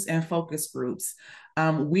interviews and focus groups.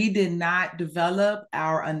 We did not develop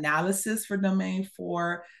our analysis for domain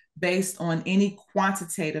 4 based on any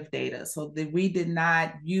quantitative data. So that we did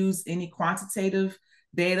not use any quantitative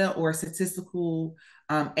data or statistical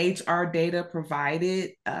HR data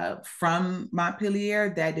provided from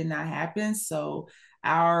Montpelier. That did not happen. So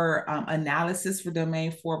our analysis for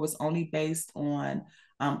domain 4 was only based on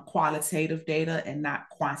qualitative data and not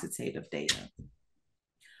quantitative data.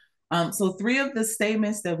 So 3 of the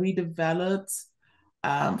statements that we developed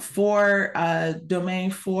for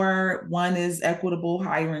domain 4, one is equitable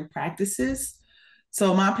hiring practices.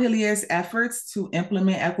 So Montpelier's efforts to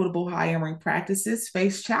implement equitable hiring practices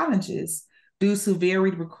face challenges due to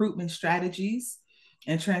varied recruitment strategies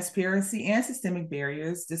and transparency and systemic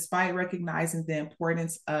barriers, despite recognizing the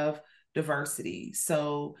importance of diversity.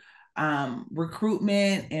 So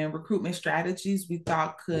recruitment and recruitment strategies we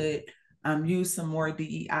thought could use some more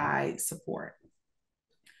DEI support.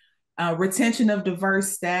 Retention of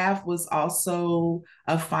diverse staff was also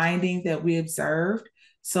a finding that we observed.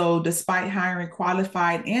 So despite hiring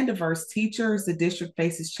qualified and diverse teachers, the district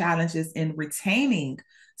faces challenges in retaining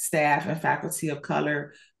staff and faculty of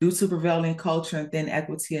color due to prevailing culture and thin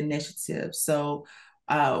equity initiatives. So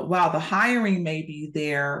while the hiring may be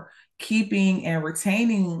there, keeping and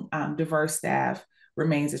retaining diverse staff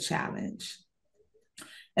remains a challenge.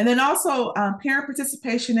 And then also parent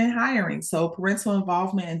participation in hiring. So parental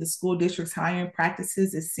involvement in the school district's hiring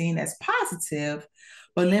practices is seen as positive,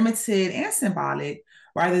 but limited and symbolic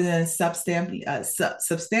rather than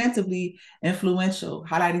substantively influential,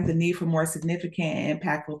 highlighting the need for more significant and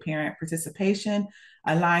impactful parent participation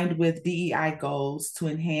aligned with DEI goals to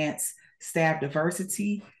enhance staff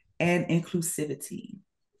diversity and inclusivity.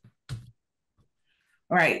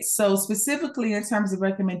 All right, so specifically in terms of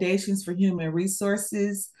recommendations for human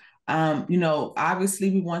resources, obviously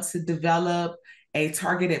we want to develop a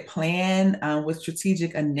targeted plan with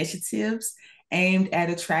strategic initiatives aimed at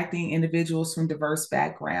attracting individuals from diverse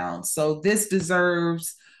backgrounds. So this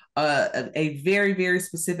deserves a very, very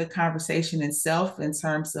specific conversation itself in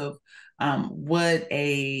terms of what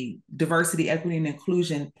a diversity, equity, and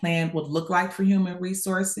inclusion plan would look like for human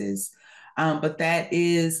resources. But that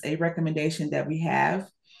is a recommendation that we have.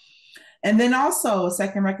 And then also a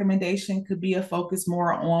second recommendation could be a focus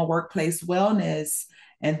more on workplace wellness,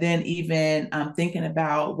 and then even thinking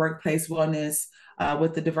about workplace wellness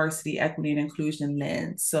with the diversity, equity, and inclusion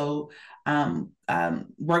lens. So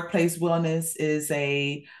workplace wellness is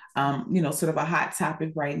a, sort of a hot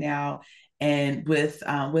topic right now. And with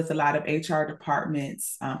a lot of HR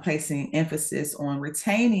departments placing emphasis on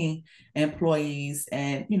retaining employees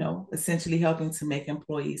and, essentially helping to make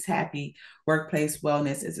employees happy, workplace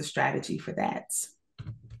wellness is a strategy for that.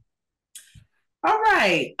 All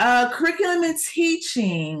right, curriculum and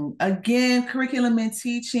teaching. Again, curriculum and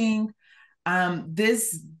teaching.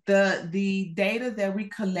 The data that we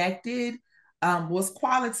collected was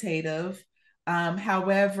qualitative.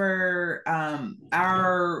 However,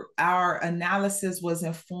 our analysis was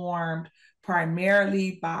informed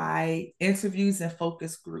primarily by interviews and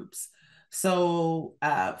focus groups. So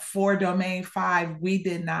for Domain 5, we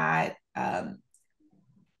did not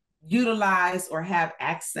utilize or have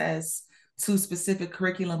access to specific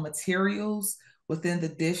curriculum materials within the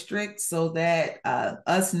district, so that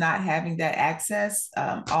us not having that access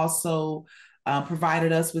also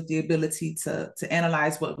provided us with the ability to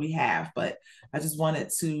analyze what we have. But I just wanted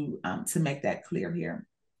to make that clear here.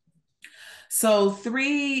 So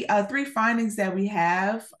three findings that we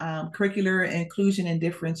have: curricular inclusion and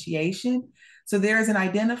differentiation. So there is an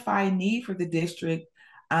identified need for the district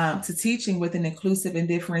to teaching with an inclusive and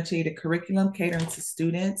differentiated curriculum catering to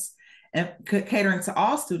students and catering to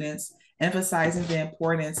all students, emphasizing the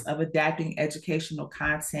importance of adapting educational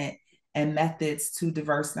content and methods to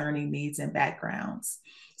diverse learning needs and backgrounds.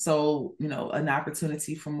 So, an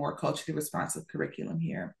opportunity for more culturally responsive curriculum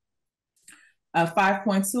here.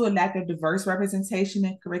 5.2, a lack of diverse representation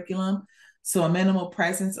in curriculum. So a minimal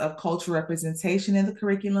presence of cultural representation in the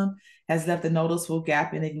curriculum has left a noticeable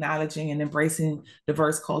gap in acknowledging and embracing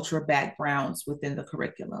diverse cultural backgrounds within the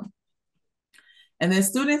curriculum. And then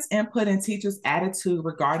students' input and teachers' attitude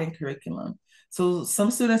regarding curriculum. So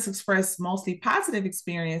some students express mostly positive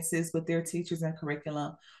experiences with their teachers and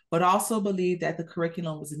curriculum, but also believe that the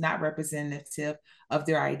curriculum was not representative of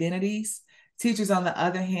their identities. Teachers, on the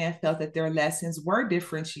other hand, felt that their lessons were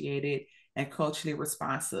differentiated and culturally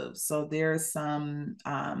responsive. So there's some,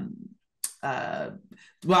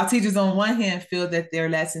 while teachers on one hand feel that their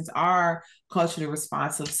lessons are culturally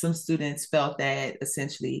responsive, some students felt that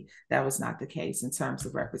essentially that was not the case in terms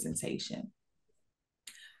of representation.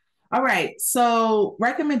 All right, so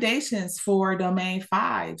recommendations for Domain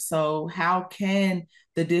 5. So how can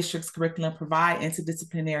the district's curriculum provide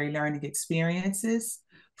interdisciplinary learning experiences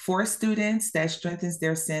for students that strengthens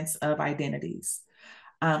their sense of identities?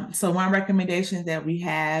 So one recommendation that we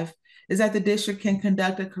have is that the district can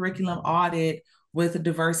conduct a curriculum audit with a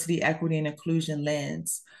diversity, equity, and inclusion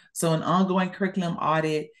lens. So an ongoing curriculum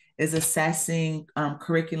audit is assessing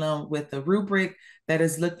curriculum with a rubric that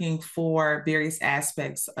is looking for various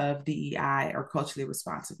aspects of DEI or culturally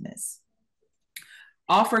responsiveness.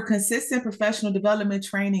 Offer consistent professional development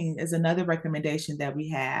training is another recommendation that we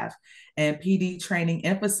have, and PD training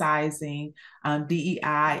emphasizing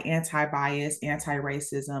DEI, anti-bias,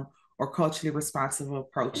 anti-racism, or culturally responsive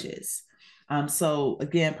approaches. So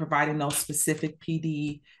again, providing those specific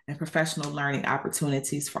PD and professional learning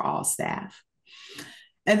opportunities for all staff.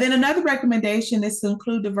 And then another recommendation is to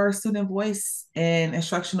include diverse student voice in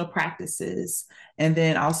instructional practices, and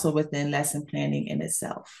then also within lesson planning in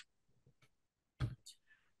itself.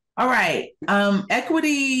 All right,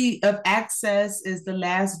 equity of access is the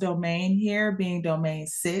last domain here, being Domain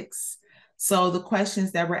 6. So the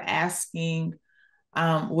questions that we're asking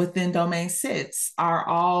within Domain 6 are: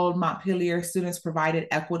 all Montpelier students provided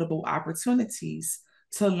equitable opportunities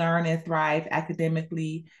to learn and thrive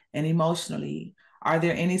academically and emotionally? Are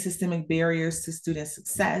there any systemic barriers to student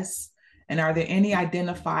success? And are there any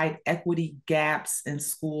identified equity gaps in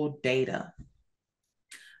school data?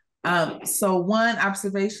 So one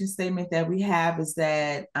observation statement that we have is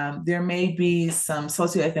that there may be some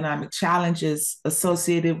socioeconomic challenges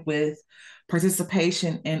associated with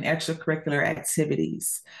participation in extracurricular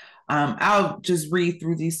activities. I'll just read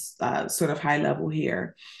through these sort of high level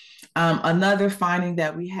here. Another finding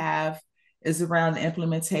that we have is around the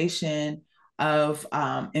implementation of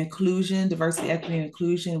inclusion, diversity, equity, and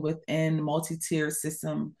inclusion within the multi-tiered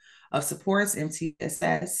system of supports,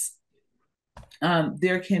 MTSS.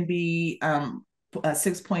 There can be a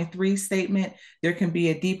 6.3 statement. There can be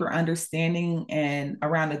a deeper understanding and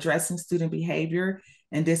around addressing student behavior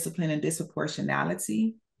and discipline and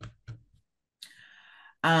disproportionality.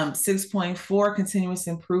 6.4, continuous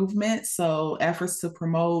improvement. So efforts to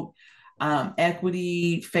promote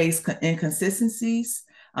equity, face inconsistencies,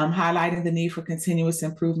 highlighting the need for continuous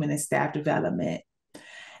improvement in staff development.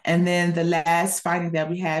 And then the last finding that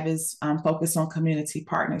we have is focused on community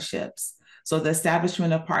partnerships. So the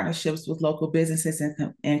establishment of partnerships with local businesses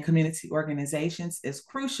and community organizations is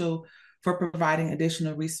crucial for providing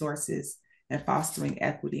additional resources and fostering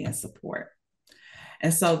equity and support.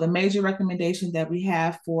 And so the major recommendation that we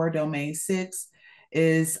have for Domain 6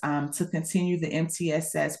 is to continue the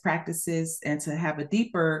MTSS practices and to have a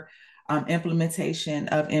deeper implementation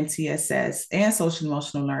of MTSS and social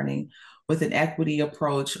emotional learning with an equity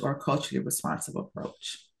approach or culturally responsive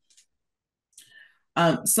approach.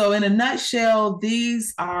 So in a nutshell,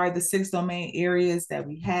 these are the 6 domain areas that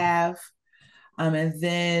we have. And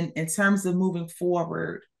then in terms of moving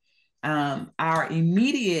forward, our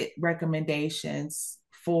immediate recommendations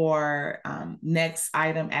for next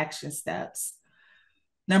item action steps.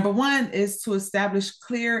 Number 1 is to establish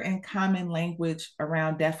clear and common language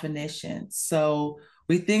around definitions. So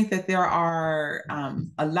we think that there are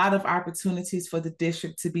a lot of opportunities for the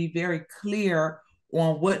district to be very clear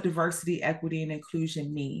on what diversity, equity, and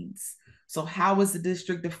inclusion means. So how is the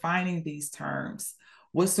district defining these terms?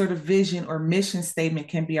 What sort of vision or mission statement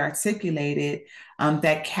can be articulated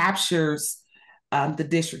that captures the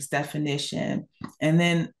district's definition? And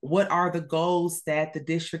then what are the goals that the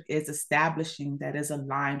district is establishing that is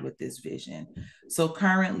aligned with this vision? So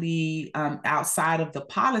currently, outside of the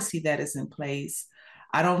policy that is in place,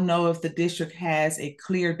 I don't know if the district has a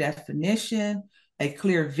clear definition, a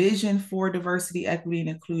clear vision for diversity, equity, and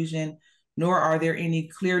inclusion, nor are there any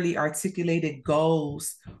clearly articulated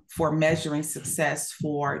goals for measuring success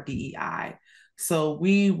for DEI. So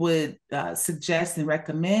we would suggest and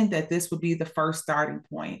recommend that this would be the first starting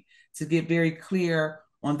point to get very clear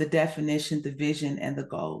on the definition, the vision, and the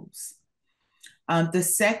goals. The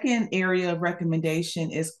second area of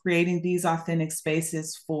recommendation is creating these authentic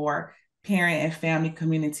spaces for parent and family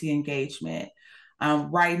community engagement.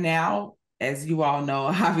 Right now, as you all know,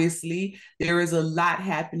 obviously, there is a lot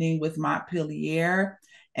happening with Montpelier,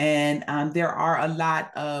 and there are a lot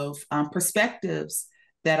of perspectives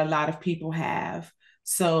that a lot of people have.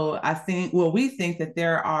 So we think that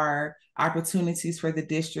there are opportunities for the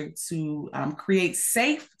district to create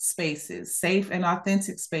safe spaces, safe and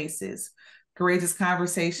authentic spaces. Courageous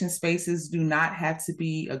conversation spaces do not have to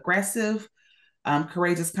be aggressive.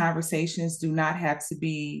 Courageous conversations do not have to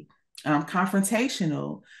be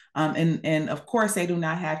confrontational. And of course, they do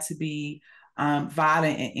not have to be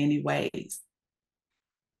violent in any ways.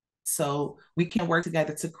 So we can work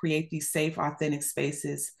together to create these safe, authentic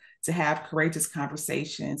spaces to have courageous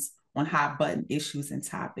conversations on hot button issues and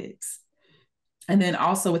topics. And then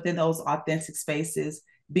also within those authentic spaces,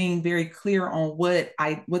 being very clear on what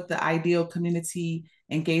the ideal community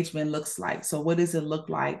engagement looks like. So what does it look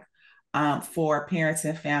like for parents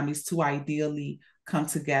and families to ideally come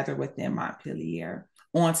together within Montpelier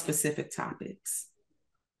on specific topics?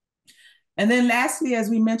 And then lastly, as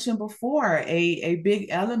we mentioned before, a big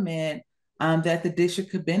element that the district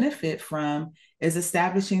could benefit from is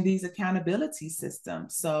establishing these accountability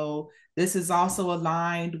systems. So this is also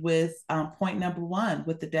aligned with point number 1,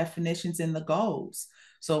 with the definitions and the goals.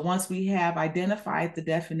 So once we have identified the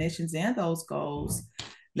definitions and those goals,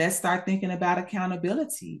 let's start thinking about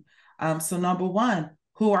accountability. So number 1,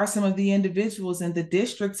 who are some of the individuals in the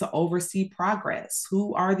district to oversee progress?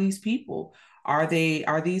 Who are these people? Are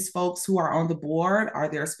these folks who are on the board? Are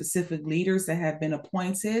there specific leaders that have been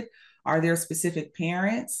appointed? Are there specific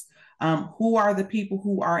parents? Who are the people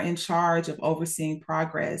who are in charge of overseeing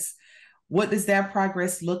progress? What does that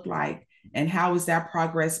progress look like? And how is that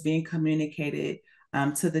progress being communicated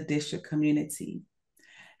to the district community?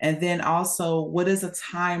 And then also, what does a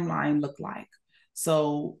timeline look like?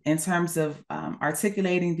 So in terms of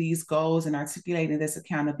articulating these goals and articulating this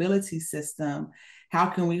accountability system, how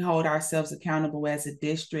can we hold ourselves accountable as a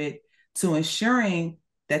district to ensuring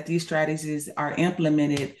that these strategies are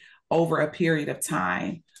implemented over a period of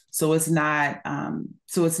time. So it's not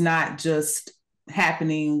just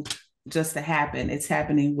happening just to happen. It's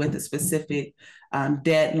happening with a specific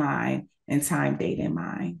deadline and time date in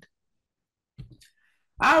mind.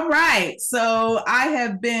 All right, so I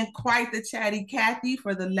have been quite the chatty Cathy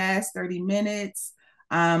for the last 30 minutes.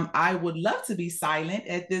 I would love to be silent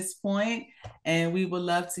at this point, and we would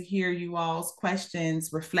love to hear you all's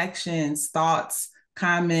questions, reflections, thoughts,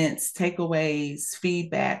 comments, takeaways,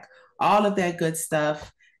 feedback, all of that good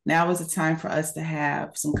stuff. Now is the time for us to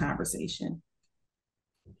have some conversation.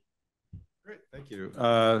 Great, thank you.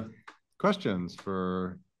 Questions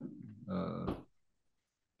for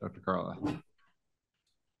Dr. Carla?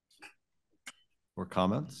 Or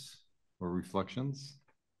comments or reflections?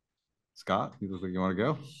 Scott, you look like you want to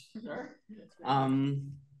go? Sure.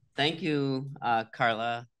 Thank you,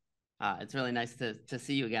 Carla. It's really nice to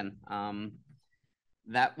see you again.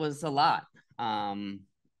 That was a lot. Yeah,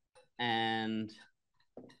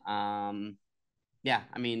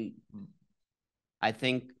 I mean, I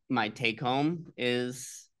think my take home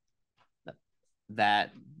is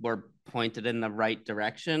that we're pointed in the right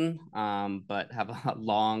direction, but have a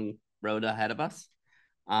long road ahead of us.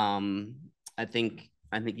 I think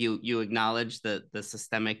you acknowledge the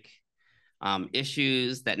systemic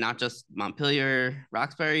issues that not just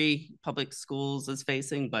Montpelier-Roxbury public schools is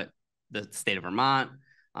facing, but the state of Vermont,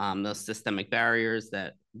 those systemic barriers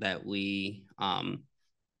that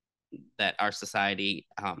our society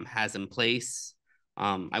has in place.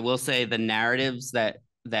 I will say the narratives that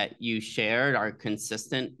you shared are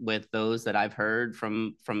consistent with those that I've heard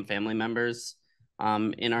from family members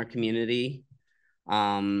in our community.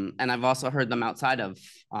 And I've also heard them outside of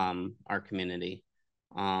our community.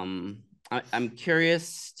 I'm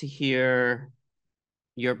curious to hear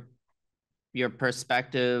your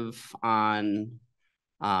perspective on,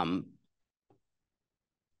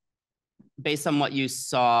 based on what you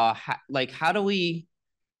saw,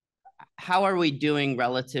 how are we doing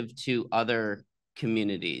relative to other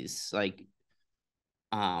communities? Like,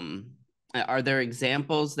 are there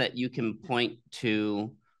examples that you can point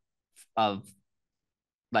to of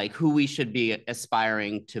like who we should be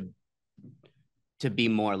aspiring to be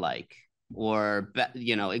more like, or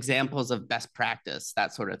examples of best practice,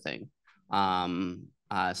 that sort of thing,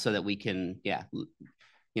 so that we can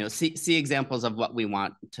see examples of what we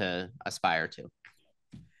want to aspire to.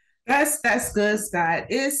 That's good, Scott.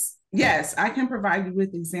 Yes, I can provide you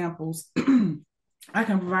with examples. I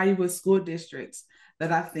can provide you with school districts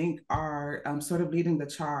that I think are sort of leading the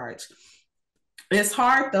charge. It's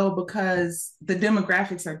hard though, because the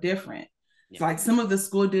demographics are different. Yeah. Like some of the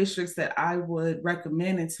school districts that I would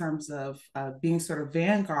recommend in terms of being sort of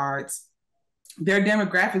vanguards, their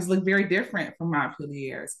demographics look very different from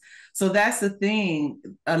Montpelier's. So that's the thing.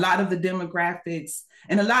 A lot of the demographics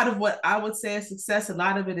and a lot of what I would say is success, a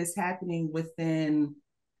lot of it is happening within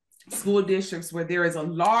school districts where there is a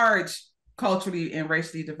large culturally and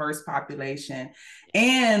racially diverse population,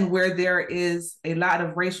 and where there is a lot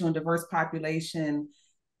of racial and diverse population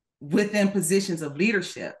within positions of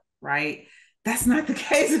leadership, right? That's not the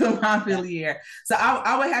case with Montpelier. So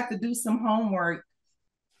I would have to do some homework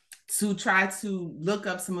to try to look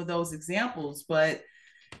up some of those examples. But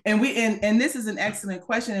and this is an excellent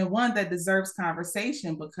question, and one that deserves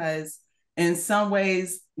conversation, because in some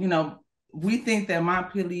ways, we think that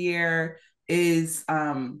Montpelier is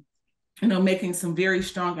making some very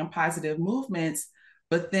strong and positive movements,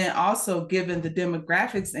 but then also given the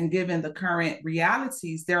demographics and given the current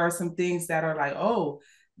realities, there are some things that are like,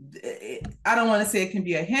 I don't want to say it can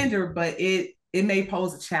be a hinder, but it may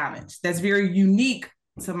pose a challenge that's very unique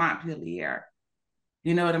to Montpelier.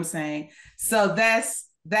 You know what I'm saying? So that's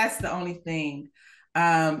the only thing.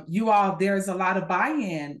 There's a lot of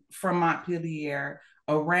buy-in from Montpelier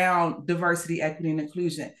around diversity, equity, and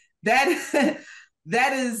inclusion. That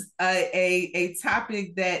is a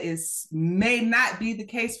topic that may not be the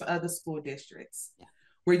case for other school districts,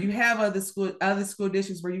 where you have other school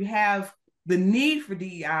districts where you have the need for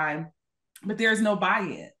DEI, but there's no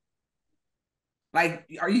buy-in. Like,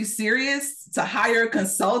 are you serious to hire a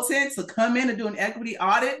consultant to come in and do an equity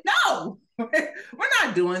audit? No, we're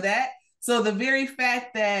not doing that. So the very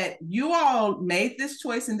fact that you all made this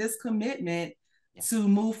choice and this commitment to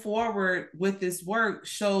move forward with this work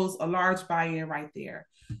shows a large buy-in right there.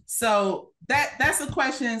 So that's a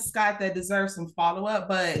question, Scott, that deserves some follow-up.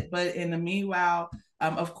 But in the meanwhile,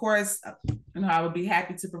 of course, I would be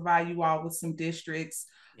happy to provide you all with some districts.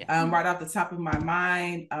 Right off the top of my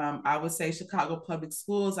mind, I would say Chicago Public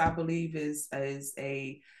Schools, I believe, is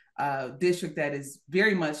a district that is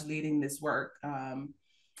very much leading this work.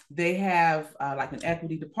 They have like an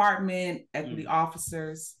equity department, equity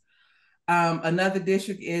officers. Another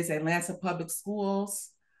district is Atlanta Public Schools.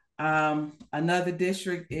 Another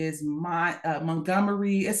district is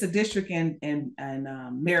Montgomery. It's a district in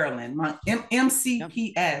Maryland.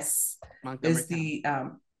 MCPS is the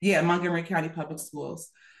Montgomery County Public Schools.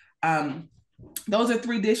 Those are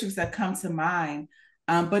three districts that come to mind.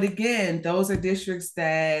 But again, those are districts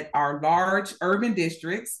that are large urban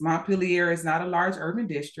districts. Montpelier is not a large urban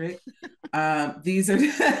district. These are,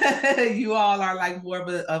 you all are like more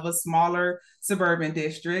of a smaller suburban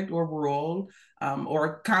district or rural, or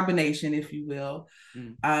a combination, if you will.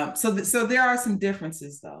 So there are some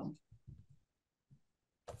differences though.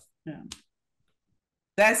 Yeah.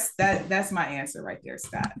 That's my answer right there,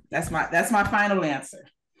 Scott. That's my final answer.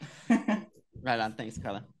 Right on. Thanks,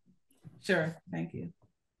 Carla. Sure. Thank you.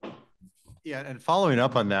 Yeah, and following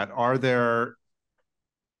up on that, are there,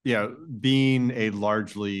 being a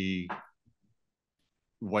largely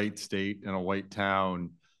white state and a white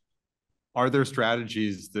town, are there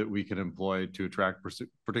strategies that we can employ to attract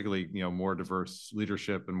particularly, more diverse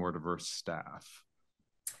leadership and more diverse staff?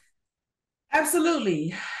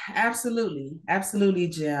 Absolutely,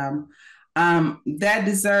 Jim. That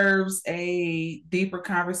deserves a deeper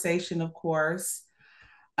conversation, of course.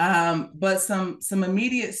 But some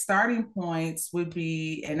immediate starting points would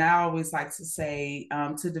be, and I always like to say,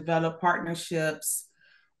 to develop partnerships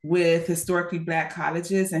with historically Black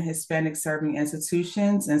colleges and Hispanic serving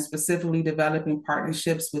institutions, and specifically developing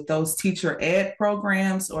partnerships with those teacher ed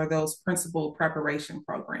programs or those principal preparation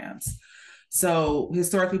programs. So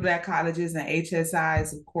historically Black colleges and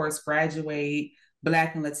HSIs, of course, graduate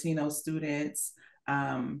Black and Latino students,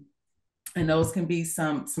 and those can be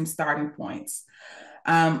some starting points.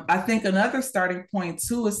 I think another starting point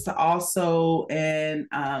too is to also, and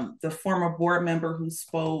the former board member who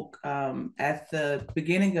spoke at the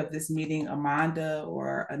beginning of this meeting, Amanda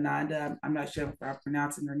or Ananda, I'm not sure if I'm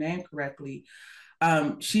pronouncing her name correctly,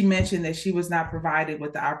 she mentioned that she was not provided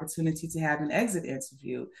with the opportunity to have an exit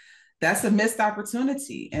interview. That's a missed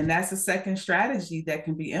opportunity. And that's a second strategy that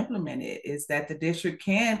can be implemented, is that the district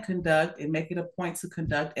can conduct and make it a point to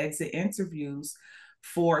conduct exit interviews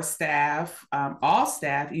for staff, all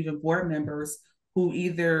staff, even board members who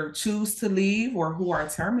either choose to leave or who are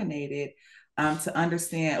terminated, to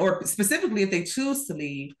understand, or specifically if they choose to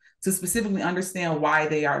leave, to specifically understand why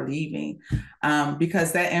they are leaving,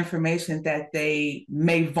 because that information that they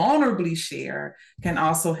may vulnerably share can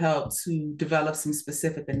also help to develop some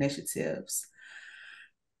specific initiatives.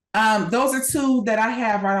 Those are two that I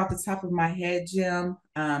have right off the top of my head, Jim.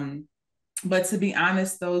 But to be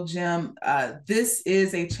honest though, Jim, this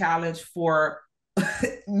is a challenge for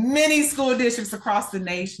many school districts across the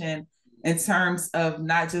nation in terms of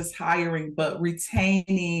not just hiring, but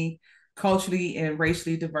retaining culturally and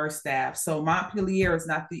racially diverse staff. So Montpelier is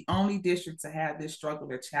not the only district to have this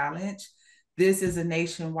struggle or challenge. This is a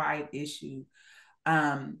nationwide issue.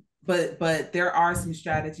 But there are some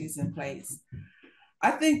strategies in place. I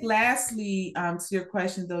think lastly, to your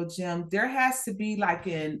question though, Jim, there has to be like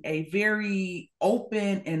a very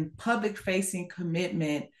open and public facing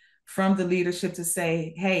commitment from the leadership to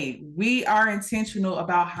say, hey, we are intentional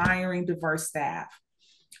about hiring diverse staff.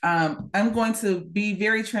 I'm going to be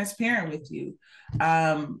very transparent with you.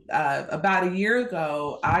 About a year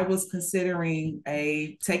ago, I was considering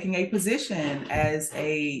taking a position as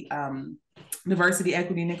a diversity,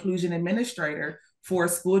 equity, and inclusion administrator for a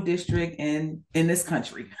school district in this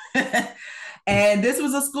country. And this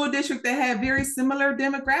was a school district that had very similar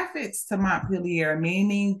demographics to Montpelier,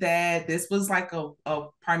 meaning that this was like a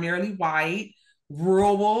primarily white,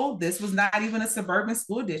 rural, this was not even a suburban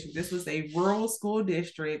school district. This was a rural school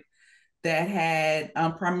district that had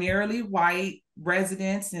primarily white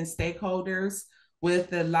residents and stakeholders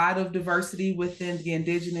with a lot of diversity within the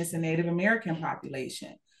Indigenous and Native American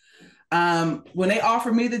population. When they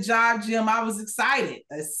offered me the job, Jim, I was excited.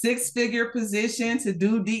 A 6-figure position to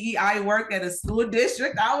do DEI work at a school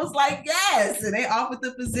district. I was like, yes. And they offered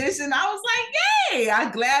the position. I was like, yay.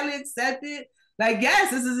 I gladly accepted. Like,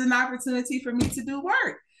 yes, this is an opportunity for me to do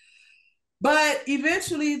work. But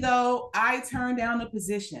eventually, though, I turned down the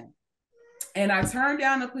position. And I turned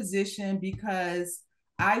down the position because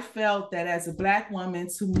I felt that as a Black woman,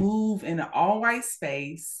 to move in an all-white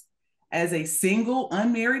space, as a single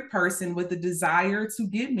unmarried person with a desire to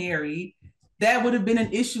get married, that would have been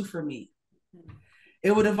an issue for me.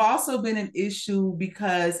 It would have also been an issue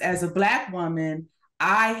because as a Black woman,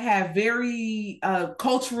 I have very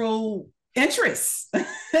cultural interests.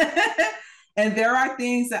 And there are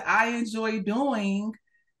things that I enjoy doing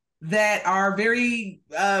that are very,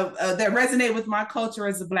 that resonate with my culture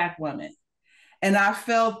as a Black woman. And I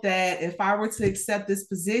felt that if I were to accept this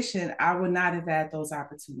position, I would not have had those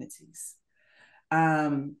opportunities.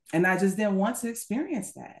 And I just didn't want to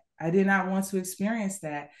experience that. I did not want to experience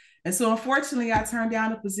that. And so unfortunately, I turned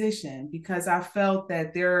down the position because I felt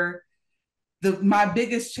that my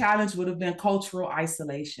biggest challenge would have been cultural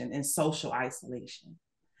isolation and social isolation.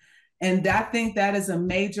 And I think that is a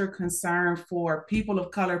major concern for people of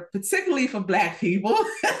color, particularly for Black people,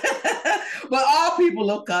 but all people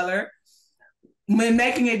of color, when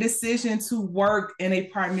making a decision to work in a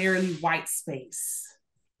primarily white space.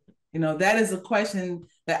 You know, that is a question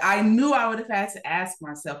that I knew I would have had to ask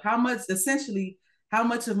myself. How much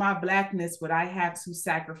of my Blackness would I have to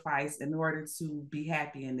sacrifice in order to be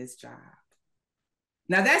happy in this job?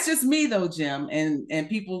 Now, that's just me though, Jim, and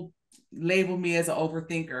people label me as an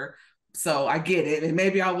overthinker. So I get it. And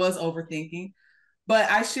maybe I was overthinking, but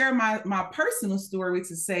I share my personal story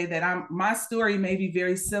to say that my story may be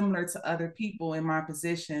very similar to other people in my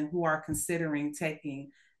position who are considering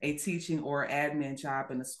taking a teaching or admin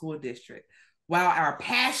job in the school district. While our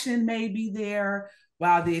passion may be there,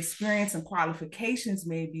 while the experience and qualifications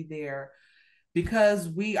may be there, because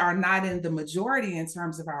we are not in the majority in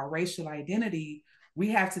terms of our racial identity, we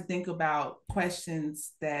have to think about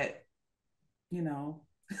questions that, you know,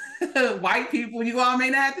 white people, you all may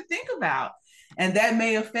not have to think about. And that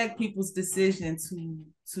may affect people's decision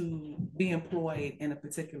to be employed in a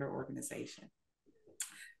particular organization.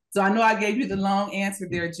 So I know I gave you the long answer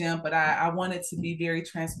there, Jim, but I wanted to be very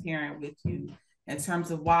transparent with you in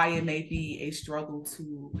terms of why it may be a struggle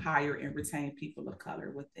to hire and retain people of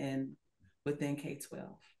color within K-12.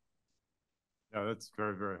 Yeah, that's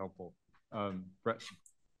very, very helpful. Brett?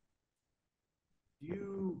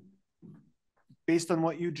 Based on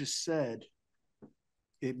what you just said,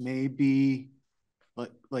 it may be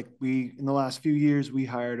like we, in the last few years, we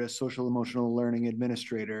hired a social emotional learning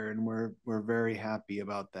administrator, and we're very happy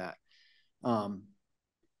about that.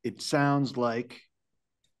 It sounds like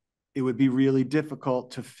it would be really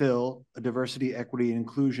difficult to fill a diversity, equity, and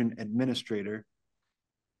inclusion administrator,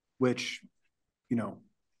 which, you know,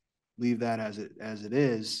 leave that as it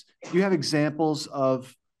is. Do you have examples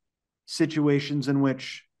of situations in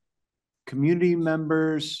which community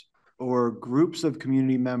members or groups of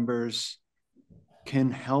community members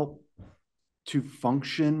can help to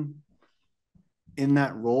function in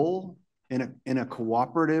that role in a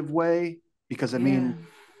cooperative way? Because I mean,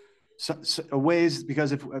 ways,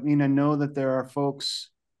 because I know that there are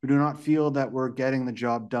folks who do not feel that we're getting the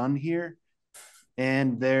job done here,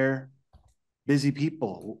 and they're busy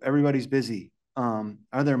people. Everybody's busy.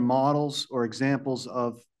 Are there models or examples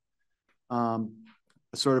of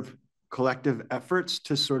sort of collective efforts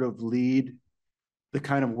to sort of lead the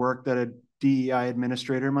kind of work that a DEI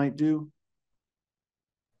administrator might do?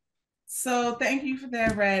 So thank you for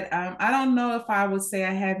that, Red. I don't know if I would say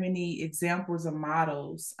I have any examples or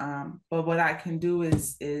models, but what I can do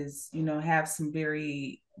is you know, have some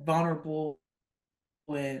very vulnerable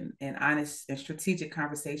and honest and strategic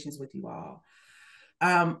conversations with you all.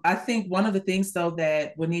 I think one of the things, though,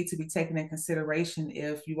 that would need to be taken in consideration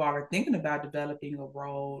if you all are thinking about developing a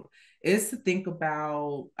role is to think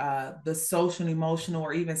about the social and emotional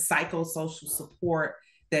or even psychosocial support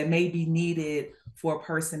that may be needed for a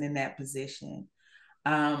person in that position.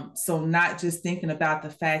 So not just thinking about the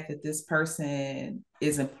fact that this person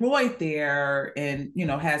is employed there and, you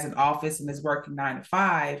know, has an office and is working 9 to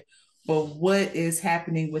 5, but what is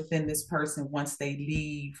happening within this person once they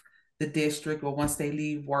leave the district or once they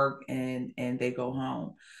leave work and they go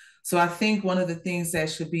home. So I think one of the things that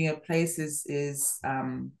should be in place is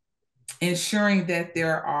ensuring that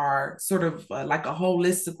there are sort of like a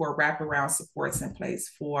holistic or wraparound supports in place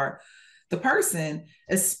for the person,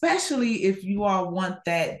 especially if you all want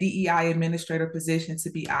that DEI administrator position to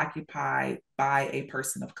be occupied by a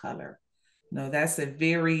person of color. You know, that's a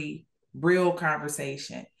very real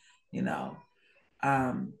conversation, you know.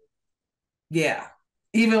 Yeah.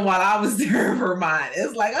 Even while I was there in Vermont,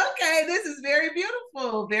 it's like, okay, this is very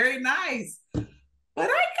beautiful, very nice, but I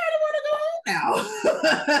kind of want to go home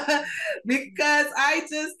now because I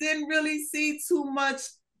just didn't really see too much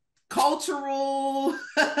cultural,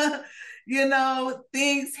 you know,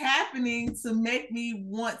 things happening to make me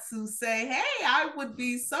want to say, hey, I would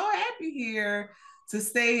be so happy here to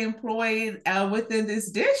stay employed within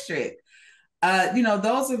this district. You know,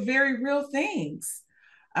 those are very real things.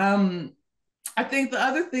 I think the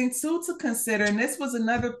other thing too to consider, and this was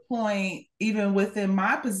another point even within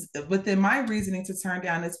my reasoning to turn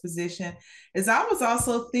down this position, is I was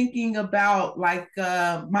also thinking about like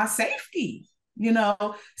my safety. You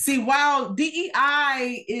know, see, while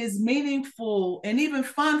DEI is meaningful and even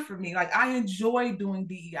fun for me, like I enjoy doing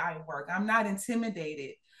DEI work, I'm not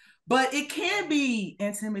intimidated, but it can be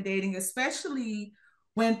intimidating, especially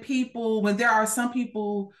when there are some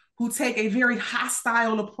people who take a very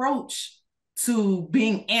hostile approach to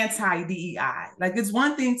being anti-DEI. Like it's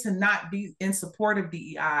one thing to not be in support of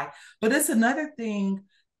DEI, but it's another thing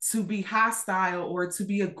to be hostile or to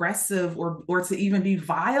be aggressive or to even be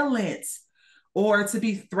violent or to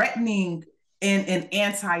be threatening in an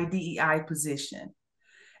anti-DEI position.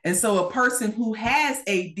 And so a person who has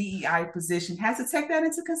a DEI position has to take that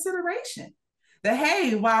into consideration. That,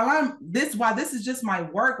 hey, while this is just my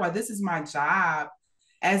work, while this is my job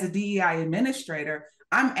as a DEI administrator,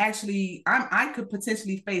 I could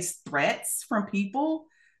potentially face threats from people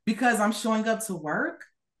because I'm showing up to work,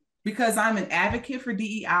 because I'm an advocate for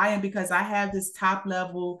DEI, and because I have this top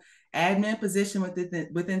level admin position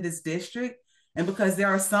within this district. And because there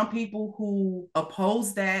are some people who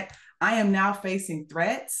oppose that, I am now facing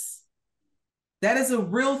threats. That is a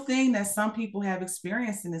real thing that some people have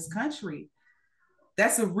experienced in this country.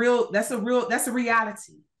 That's a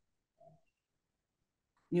reality.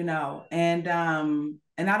 You know, and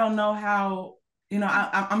I don't know how, you know,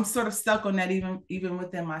 I'm sort of stuck on that even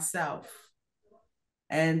within myself.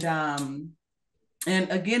 And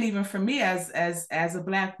again, even for me as a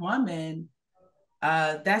Black woman,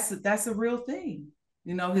 that's a real thing.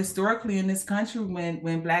 You know, historically in this country,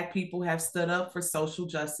 when Black people have stood up for social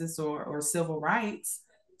justice or civil rights,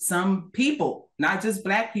 some people, not just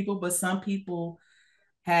Black people, but some people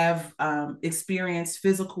have experienced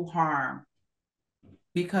physical harm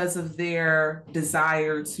because of their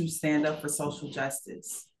desire to stand up for social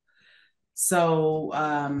justice. So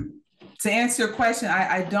to answer your question,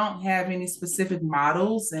 I don't have any specific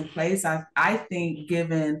models in place. I think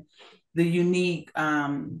given the unique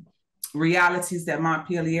realities that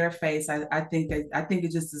Montpelier face, I think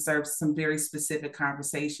it just deserves some very specific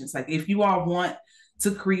conversations. Like if you all want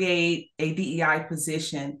to create a DEI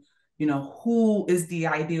position, you know, who is the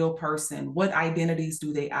ideal person? What identities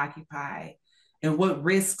do they occupy? And what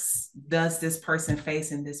risks does this person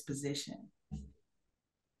face in this position?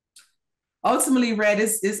 Ultimately, Red,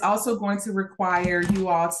 is also going to require you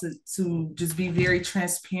all to just be very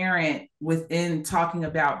transparent within talking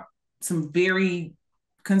about some very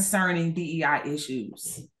concerning DEI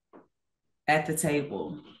issues at the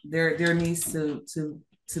table. There needs to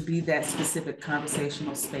be that specific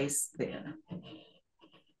conversational space there.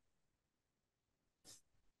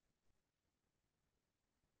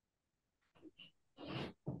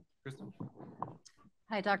 Kristen.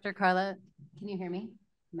 Hi, Dr. Carla. Can you hear me?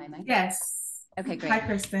 My mic? Yes. Okay, great. Hi,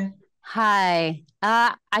 Kristen. Hi.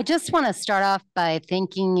 I just want to start off by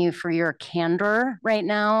thanking you for your candor right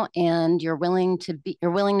now and your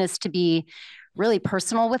willingness to be really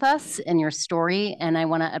personal with us and your story. And I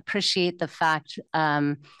want to appreciate the fact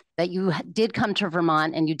that you did come to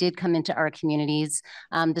Vermont and you did come into our communities,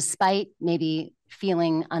 despite maybe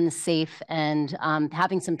feeling unsafe and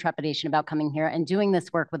having some trepidation about coming here and doing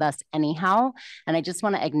this work with us anyhow. And I just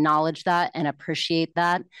want to acknowledge that and appreciate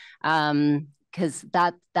that because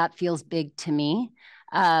that feels big to me.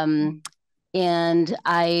 And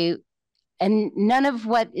none of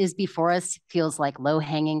what is before us feels like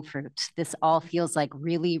low-hanging fruit. This all feels like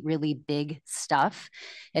really, really big stuff.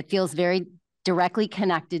 It feels very directly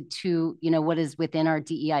connected to, you know, what is within our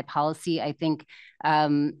DEI policy. I think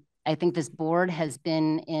this board has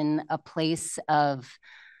been in a place of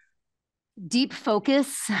deep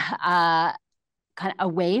focus, kind of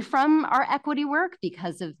away from our equity work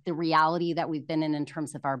because of the reality that we've been in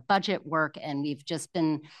terms of our budget work, and we've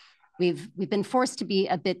been forced to be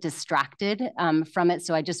a bit distracted from it.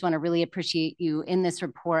 So I just want to really appreciate you in this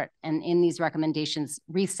report and in these recommendations,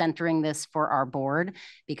 recentering this for our board,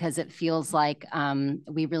 because it feels like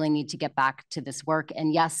we really need to get back to this work.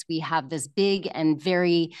 And yes, we have this big and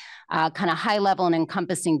very kind of high level and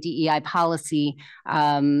encompassing DEI policy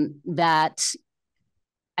that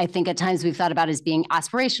I think at times we've thought about as being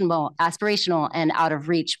aspirational and out of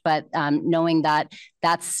reach, but knowing that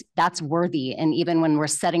that's worthy. And even when we're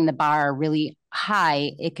setting the bar really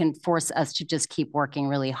high, it can force us to just keep working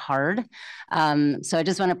really hard. So I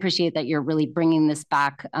just want to appreciate that you're really bringing this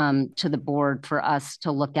back to the board for us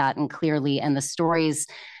to look at and clearly, and the stories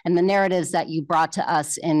and the narratives that you brought to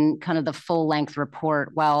us in kind of the full length report,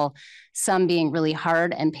 while some being really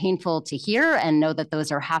hard and painful to hear and know that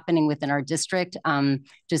those are happening within our district,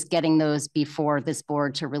 just getting those before this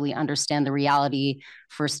board to really understand the reality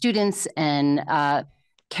for students and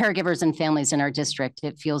caregivers and families in our district.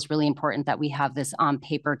 It feels really important that we have this on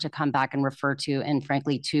paper to come back and refer to, and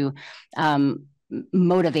frankly to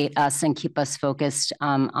motivate us and keep us focused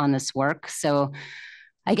on this work. So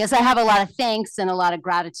I guess I have a lot of thanks and a lot of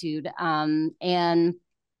gratitude. And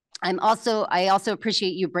I also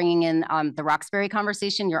appreciate you bringing in the Roxbury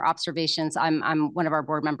conversation, your observations. I'm one of our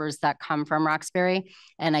board members that come from Roxbury.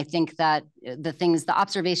 And I think that the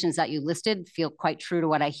observations that you listed feel quite true to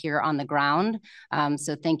what I hear on the ground.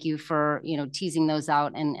 So thank you for, teasing those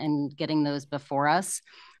out and getting those before us.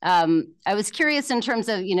 I was curious in terms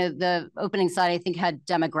of, the opening slide, I think had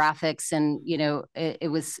demographics and,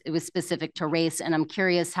 it was specific to race. And I'm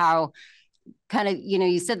curious how kind of,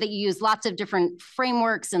 you said that you use lots of different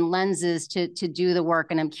frameworks and lenses to do the work.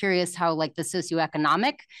 And I'm curious how like the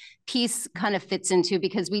socioeconomic piece kind of fits into,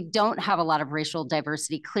 because we don't have a lot of racial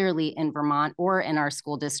diversity clearly in Vermont or in our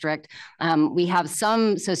school district. We have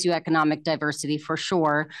some socioeconomic diversity for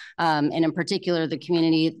sure. And in particular, the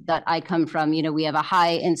community that I come from, we have a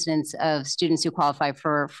high incidence of students who qualify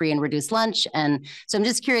for free and reduced lunch. And so I'm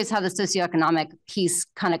just curious how the socioeconomic piece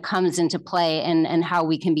kind of comes into play and how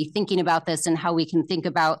we can be thinking about this and how we can think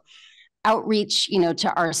about outreach,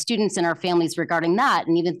 to our students and our families regarding that,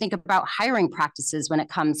 and even think about hiring practices when it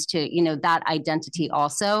comes to, that identity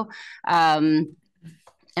also. And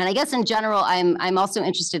I guess in general, I'm also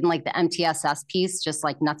interested in like the MTSS piece, just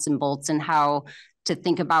like nuts and bolts, and how to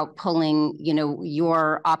think about pulling,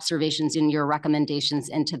 your observations and your recommendations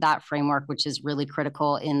into that framework, which is really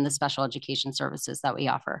critical in the special education services that we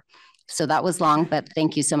offer. So that was long, but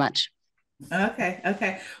thank you so much.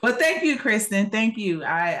 Okay. Well, thank you, Kristen. Thank you.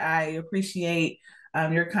 I appreciate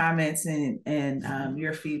your comments and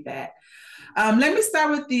your feedback. Let me start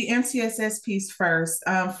with the MTSS piece first.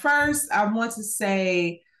 First, I want to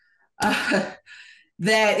say that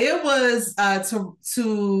it was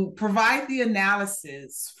to provide the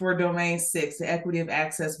analysis for Domain 6, the equity of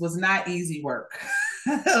access, was not easy work.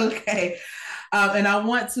 Okay. And I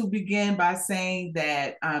want to begin by saying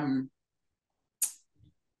that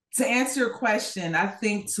to answer your question, I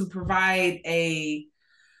think to provide a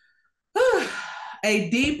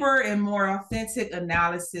deeper and more authentic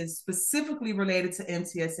analysis specifically related to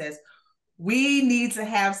MTSS, we need to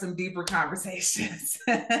have some deeper conversations.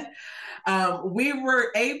 We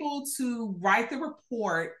were able to write the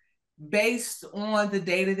report based on the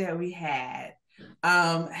data that we had.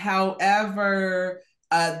 However,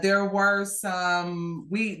 there were some,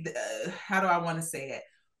 how do I want to say it?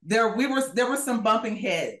 There were some bumping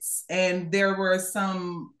heads, and there were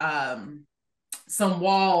some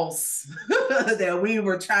walls that we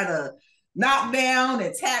were trying to knock down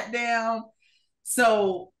and tap down.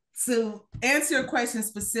 So to answer your question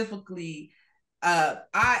specifically,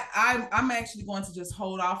 I'm actually going to just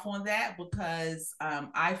hold off on that, because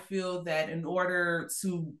I feel that in order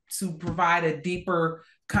to provide a deeper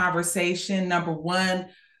conversation, number one,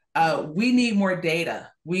 we need more data.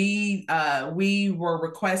 We were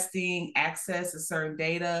requesting access to certain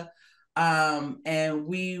data, and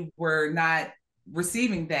we were not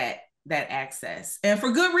receiving that access, and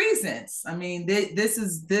for good reasons. I mean,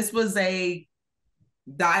 this was a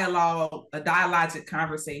dialogic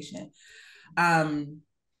conversation.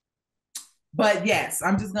 But yes,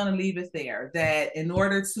 I'm just going to leave it there, that in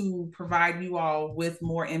order to provide you all with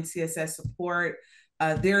more MTSS support,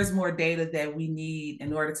 there's more data that we need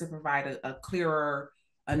in order to provide a clearer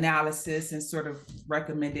analysis and sort of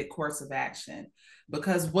recommended course of action.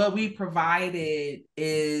 Because what we provided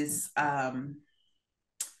is, I'll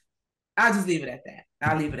just leave it at that.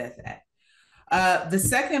 I'll leave it at that.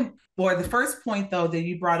 The first point, though, that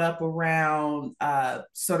you brought up around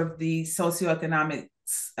sort of the socioeconomic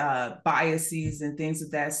biases and things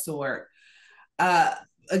of that sort,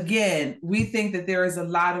 again, we think that there is a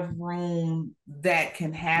lot of room that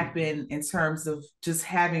can happen in terms of just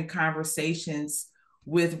having conversations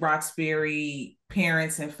with Roxbury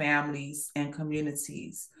parents and families and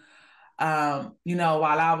communities.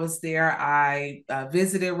 While I was there, I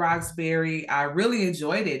visited Roxbury. I really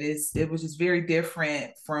enjoyed it. It was just very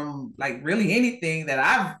different from like really anything that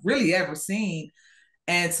I've really ever seen.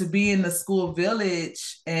 And to be in the school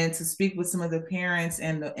village and to speak with some of the parents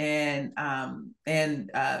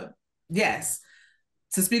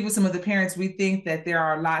to speak with some of the parents, we think that there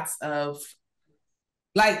are lots of,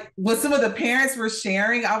 like what some of the parents were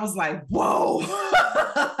sharing, I was like, whoa,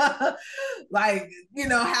 like,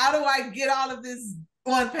 how do I get all of this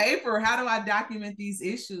on paper? How do I document these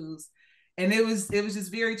issues? And it was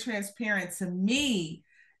just very transparent to me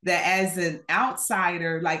that as an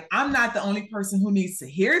outsider, like I'm not the only person who needs to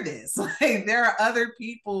hear this. Like there are other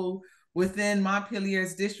people within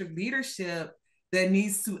Montpelier's district leadership that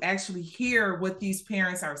needs to actually hear what these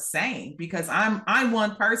parents are saying, because I'm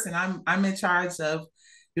one person. I'm in charge of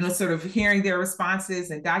sort of hearing their responses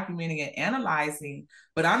and documenting and analyzing,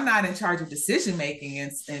 but I'm not in charge of decision making,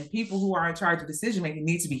 and people who are in charge of decision making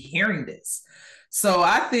need to be hearing this. So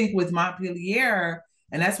I think with Montpelier,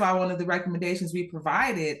 and that's why one of the recommendations we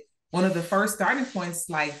provided, one of the first starting points,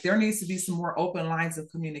 like there needs to be some more open lines of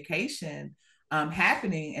communication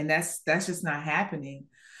happening, and that's just not happening.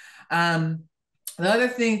 The other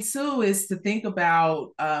thing too is to think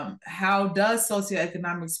about how does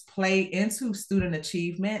socioeconomics play into student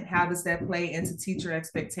achievement? How does that play into teacher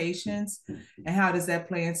expectations? And how does that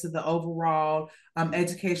play into the overall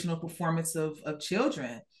educational performance of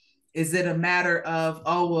children? Is it a matter of,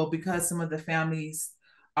 oh, well, because some of the families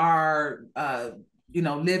are,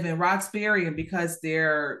 live in Roxbury, and because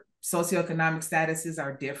their socioeconomic statuses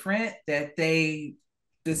are different, that they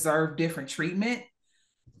deserve different treatment?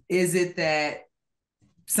 Is it that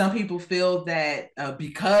some people feel that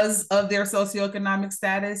because of their socioeconomic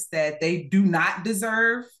status that they do not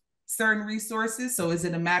deserve certain resources? So is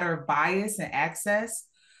it a matter of bias and access,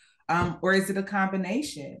 or is it a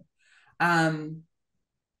combination?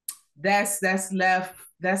 That's left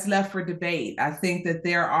for debate. I think that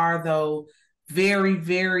there are, though, very,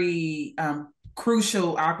 very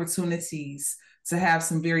crucial opportunities to have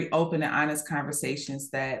some very open and honest conversations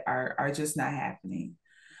that are just not happening.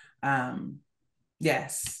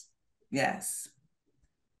 Yes.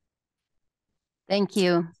 Thank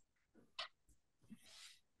you.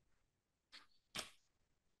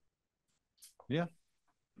 Yeah.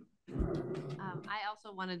 I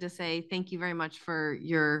also wanted to say thank you very much for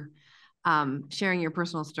your sharing your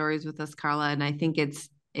personal stories with us, Carla. And I think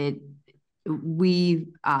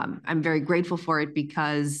I'm very grateful for it,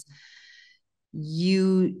 because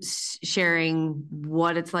you sharing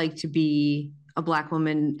what it's like to be a Black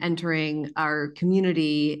woman entering our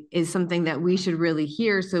community is something that we should really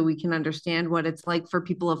hear, so we can understand what it's like for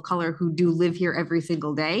people of color who do live here every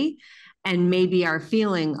single day and maybe are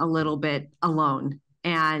feeling a little bit alone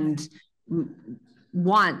and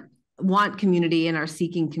want community and are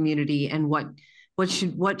seeking community. And what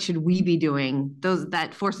should we be doing?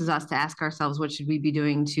 That forces us to ask ourselves, what should we be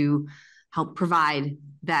doing to help provide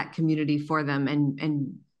that community for them,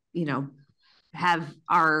 and have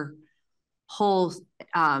our whole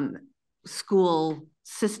school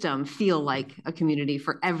system feel like a community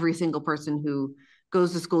for every single person who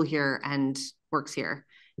goes to school here and works here.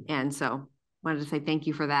 And so wanted to say thank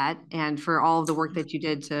you for that, and for all of the work that you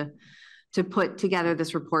did to put together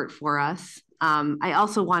this report for us. I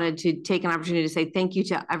also wanted to take an opportunity to say thank you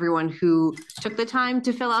to everyone who took the time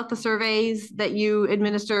to fill out the surveys that you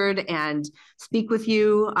administered and speak with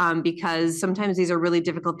you, because sometimes these are really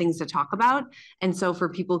difficult things to talk about. And so for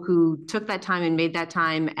people who took that time and made that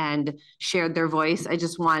time and shared their voice, I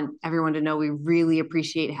just want everyone to know we really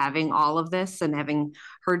appreciate having all of this and having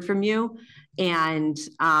heard from you. And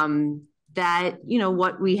that,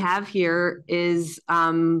 what we have here is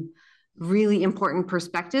really important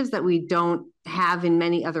perspectives that we don't have in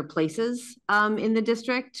many other places in the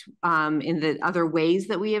district, in the other ways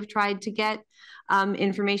that we have tried to get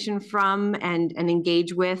information from and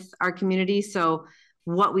engage with our community. So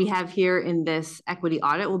what we have here in this equity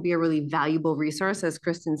audit will be a really valuable resource, as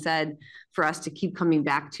Kristen said, for us to keep coming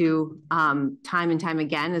back to time and time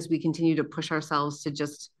again as we continue to push ourselves to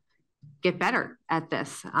just get better at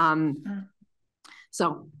this.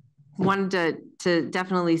 So wanted to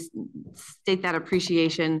definitely state that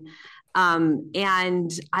appreciation.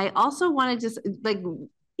 And I also wanted to,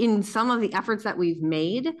 in some of the efforts that we've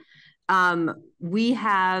made, we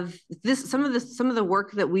have some of the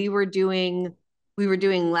work that we were doing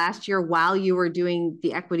last year while you were doing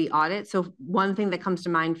the equity audit. So one thing that comes to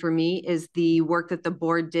mind for me is the work that the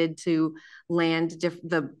board did to land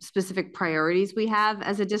the specific priorities we have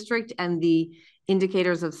as a district and the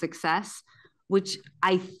indicators of success, which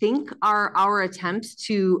I think are our attempts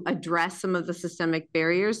to address some of the systemic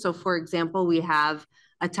barriers. So for example, we have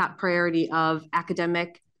a top priority of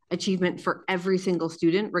academic achievement for every single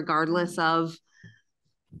student, regardless of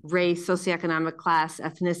race, socioeconomic class,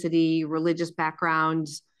 ethnicity, religious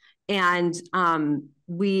backgrounds. And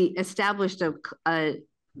we established a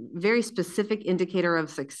very specific indicator of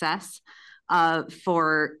success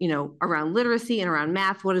for, around literacy and around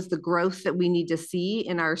math. What is the growth that we need to see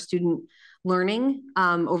in our student learning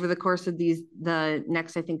over the course of the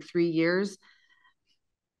next, I think, 3 years?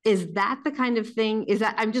 Is that the kind of thing,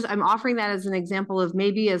 I'm offering that as an example of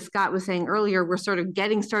maybe, as Scott was saying earlier, we're sort of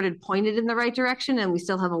getting started pointed in the right direction and we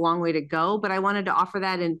still have a long way to go. But I wanted to offer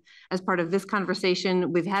that as part of this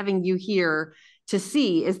conversation with having you here to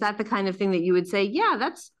see, is that the kind of thing that you would say, yeah,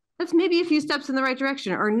 that's maybe a few steps in the right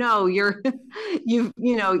direction, or no,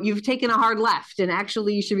 you've taken a hard left and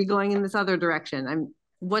actually you should be going in this other direction.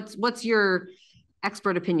 what's your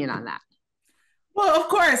expert opinion on that? Well, of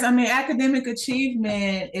course, I mean, academic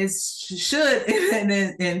achievement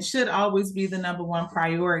should always be the number one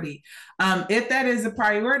priority. If that is a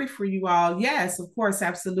priority for you all, yes, of course,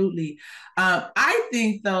 absolutely. I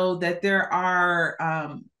think, though, that there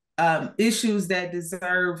are issues that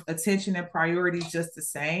deserve attention and priority just the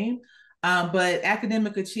same. But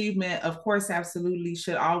academic achievement, of course, absolutely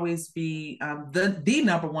should always be the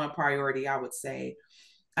number one priority, I would say.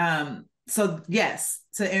 So yes,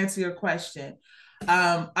 to answer your question.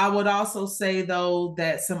 I would also say, though,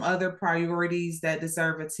 that some other priorities that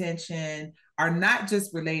deserve attention are not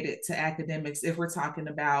just related to academics if we're talking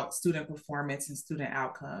about student performance and student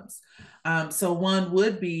outcomes. So one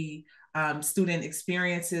would be student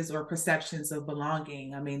experiences or perceptions of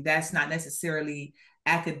belonging. I mean, that's not necessarily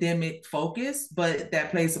academic focus, but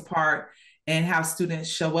that plays a part in how students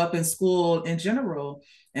show up in school in general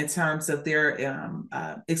in terms of their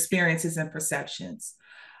experiences and perceptions.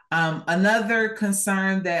 Another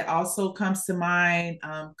concern that also comes to mind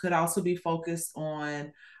could also be focused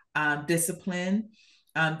on discipline.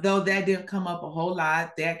 Though that didn't come up a whole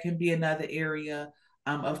lot, that can be another area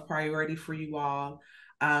of priority for you all.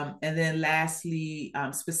 And then lastly,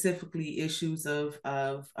 specifically issues of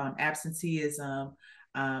absenteeism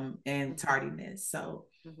and tardiness. So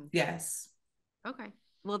yes. Okay,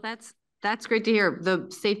 well, that's great to hear. The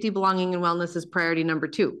safety, belonging, and wellness is priority number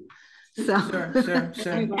 2. So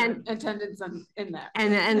sure. And attendance in that.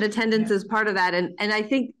 And attendance is part of that. And I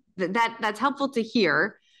think that's helpful to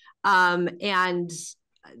hear. And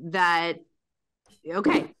that,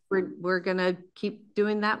 okay, we're gonna keep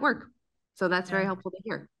doing that work. So that's very helpful to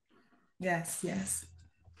hear. Yes.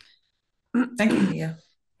 Thank you, Mia.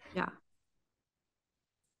 Yeah.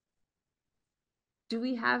 Do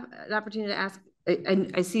we have an opportunity to ask?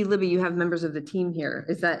 I see, Libby, you have members of the team here.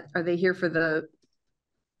 Are they here for the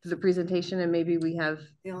presentation? And maybe we have...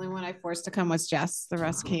 The only one I forced to come was Jess. The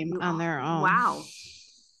rest came on their own. Wow.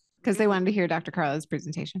 Because they wanted to hear Dr. Carla's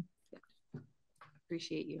presentation. Yeah.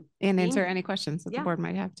 Appreciate you. And answer any questions that the board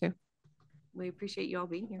might have too. We appreciate you all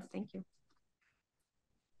being here. Thank you.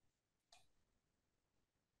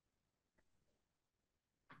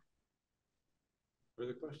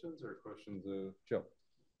 Further questions or questions of Joe?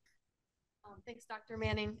 Thanks, Dr.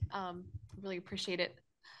 Manning. Really appreciate it.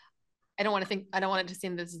 I don't want it to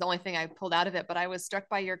seem this is the only thing I pulled out of it, but I was struck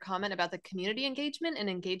by your comment about the community engagement and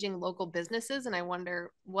engaging local businesses. And I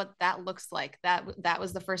wonder what that looks like. That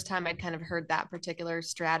was the first time I'd kind of heard that particular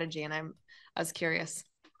strategy. And I was curious.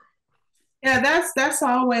 Yeah, that's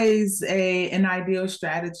always an ideal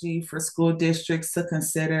strategy for school districts to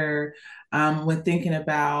consider when thinking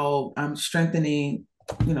about strengthening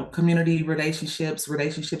community relationships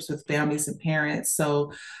with families and parents.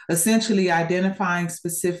 So essentially identifying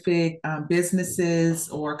specific businesses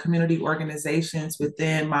or community organizations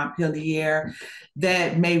within Montpelier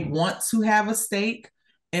that may want to have a stake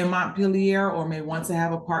in Montpelier or may want to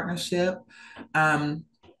have a partnership.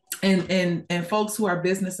 And folks who are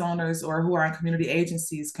business owners or who are in community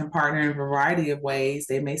agencies can partner in a variety of ways.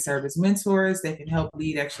 They may serve as mentors. They can help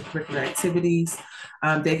lead extracurricular activities.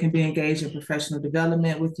 They can be engaged in professional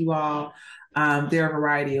development with you all. There are a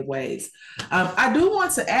variety of ways. I do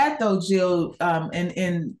want to add, though, Jill,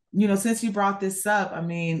 and since you brought this up, I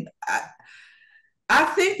mean, I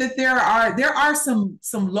think that there are some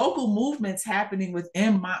local movements happening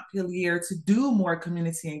within Montpelier to do more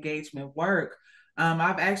community engagement work.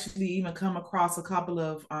 I've actually even come across a couple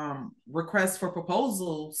of requests for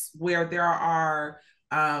proposals where there are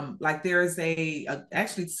there's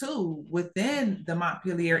actually 2 within the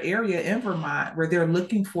Montpelier area in Vermont where they're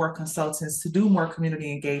looking for consultants to do more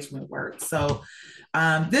community engagement work. So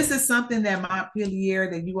this is something that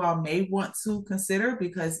Montpelier that you all may want to consider,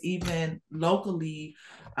 because even locally,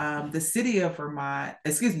 the city of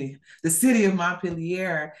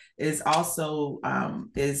Montpelier is also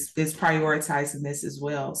is prioritizing this as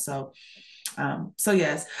well. So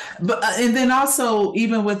yes, but and then also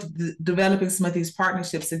even with developing some of these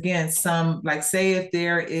partnerships, again, some say if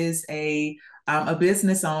there is a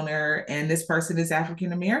business owner and this person is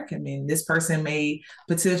African American, I mean, this person may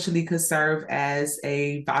potentially could serve as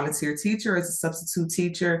a volunteer teacher, as a substitute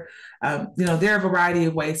teacher. There are a variety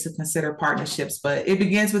of ways to consider partnerships, but it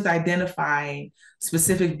begins with identifying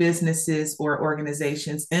specific businesses or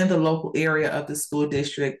organizations in the local area of the school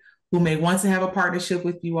district who may want to have a partnership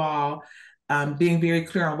with you all, being very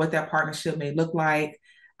clear on what that partnership may look like,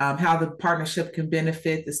 how the partnership can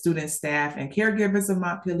benefit the student, staff, and caregivers of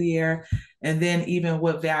Montpelier, and then even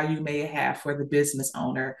what value may it have for the business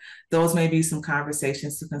owner. Those may be some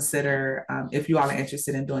conversations to consider if you all are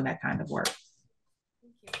interested in doing that kind of work.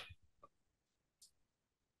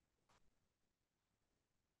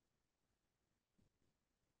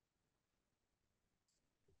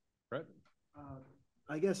 Brett?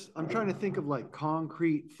 I guess I'm trying to think of like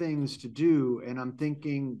concrete things to do, and I'm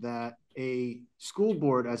thinking that a school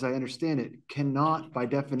board, as I understand it, cannot by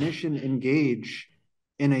definition engage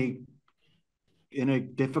in a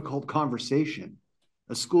difficult conversation.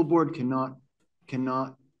 A school board cannot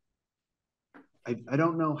I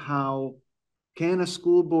don't know how can a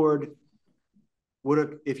school board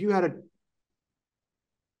if you had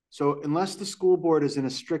so unless the school board is in a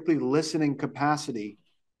strictly listening capacity,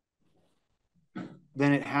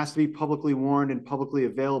 then it has to be publicly warned and publicly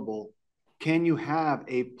available. Can you have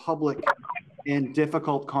a public and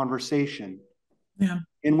difficult conversation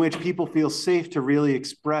in which people feel safe to really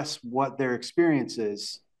express what their experience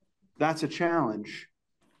is? That's a challenge.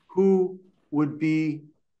 Who would be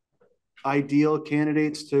ideal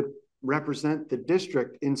candidates to represent the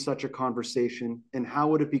district in such a conversation, and how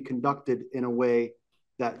would it be conducted in a way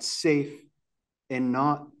that's safe and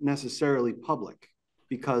not necessarily public?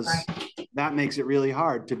 Because that makes it really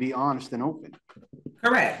hard to be honest and open.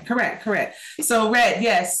 Correct. So Red,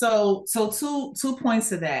 yes. So two points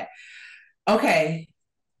to that. Okay.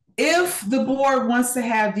 If the board wants to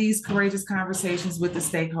have these courageous conversations with the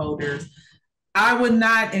stakeholders, I would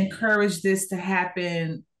not encourage this to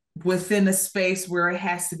happen within a space where it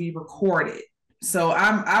has to be recorded. So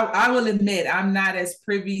I will admit I'm not as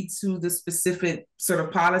privy to the specific sort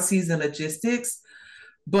of policies and logistics.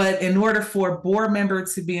 But in order for a board member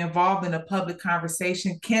to be involved in a public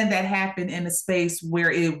conversation, can that happen in a space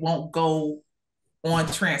where it won't go on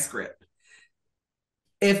transcript?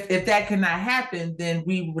 If that cannot happen, then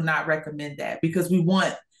we would not recommend that, because we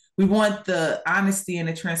want the honesty and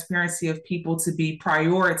the transparency of people to be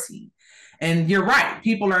priority. And you're right,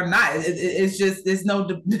 people are not. It's just, there's no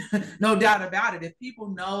doubt about it. If people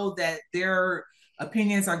know that their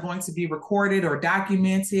opinions are going to be recorded or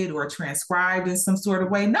documented or transcribed in some sort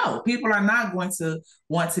of way, no, people are not going to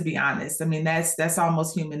want to be honest. I mean, that's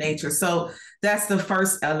almost human nature. So that's the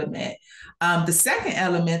first element. The second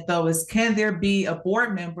element, though, is can there be a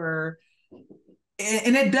board member,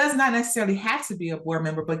 and it does not necessarily have to be a board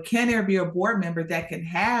member, but can there be a board member that can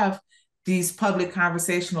have these public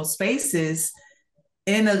conversational spaces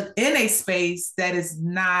in a space that is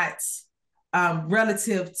not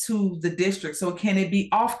relative to the district? So can it be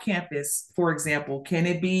off campus, for example? Can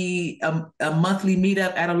it be a monthly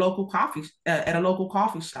meetup at a local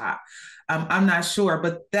coffee shop? I'm not sure,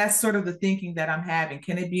 but that's sort of the thinking that I'm having.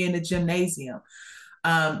 Can it be in the gymnasium?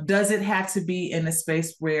 Does it have to be in a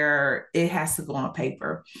space where it has to go on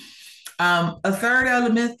paper? A third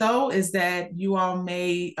element, though, is that you all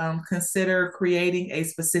may consider creating a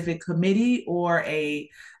specific committee or a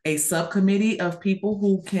subcommittee of people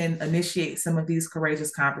who can initiate some of these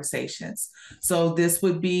courageous conversations. So this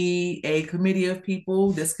would be a committee of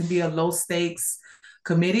people. This can be a low stakes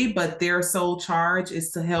committee, but their sole charge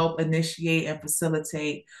is to help initiate and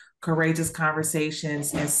facilitate courageous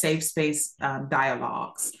conversations and safe space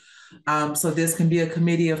dialogues. So this can be a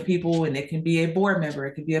committee of people, and it can be a board member,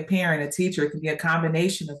 it can be a parent, a teacher, it can be a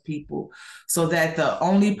combination of people, so that the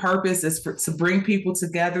only purpose is to bring people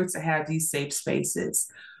together to have these safe spaces,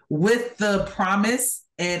 with the promise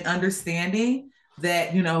and understanding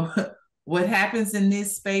that, you know, what happens in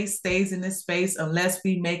this space stays in this space unless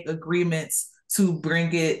we make agreements to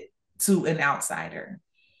bring it to an outsider.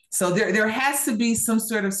 So there has to be some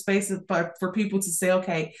sort of space for people to say,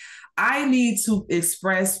 okay, I need to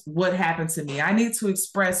express what happened to me. I need to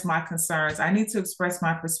express my concerns. I need to express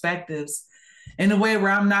my perspectives in a way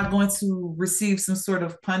where I'm not going to receive some sort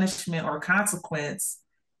of punishment or consequence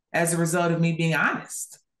as a result of me being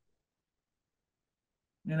honest.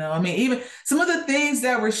 You know, I mean, even some of the things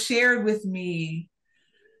that were shared with me,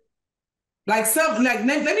 let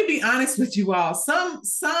me be honest with you all.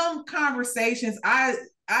 Some conversations I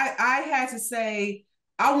had to say,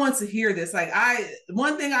 I want to hear this.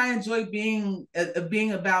 One thing I enjoy being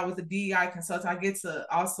about with the DEI consultant, I get to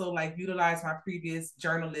also utilize my previous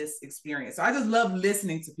journalist experience. So I just love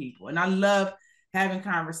listening to people, and I love having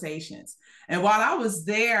conversations. And while I was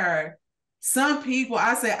there, some people,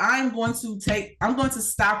 I said, I'm going to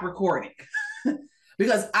stop recording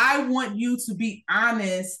because I want you to be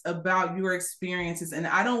honest about your experiences. And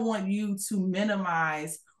I don't want you to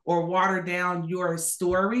minimize or water down your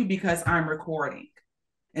story because I'm recording.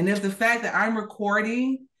 And if the fact that I'm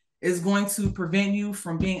recording is going to prevent you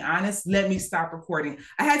from being honest, let me stop recording.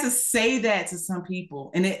 I had to say that to some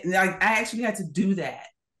people, and I actually had to do that.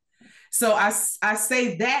 So I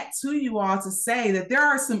say that to you all to say that there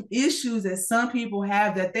are some issues that some people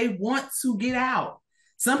have that they want to get out.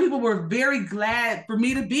 Some people were very glad for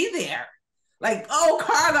me to be there, Like, oh,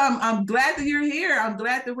 Carla, I'm glad that you're here. I'm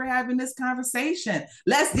glad that we're having this conversation.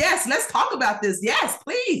 Let's talk about this. Yes,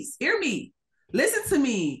 please hear me. Listen to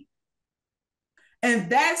me.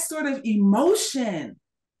 And that sort of emotion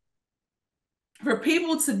for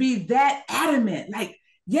people to be that adamant, like,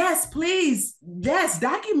 yes, please, yes,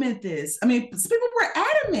 document this. I mean, people were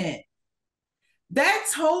adamant. That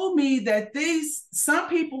told me that some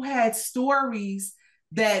people had stories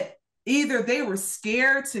that either they were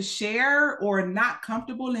scared to share or not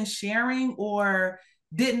comfortable in sharing or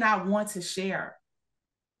did not want to share.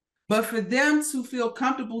 But for them to feel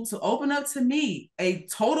comfortable to open up to me, a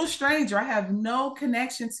total stranger, I have no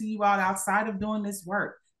connection to you all outside of doing this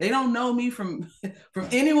work. They don't know me from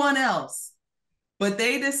anyone else, but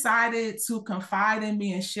they decided to confide in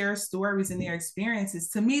me and share stories and their experiences.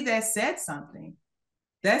 To me, that said something.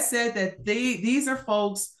 That said that these are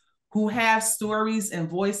folks who have stories and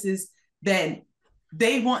voices that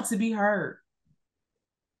they want to be heard.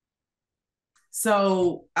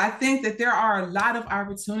 So I think that there are a lot of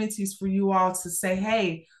opportunities for you all to say,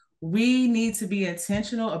 hey, we need to be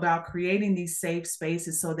intentional about creating these safe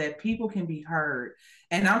spaces so that people can be heard.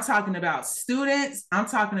 And I'm talking about students, I'm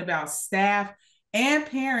talking about staff and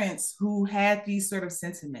parents who had these sort of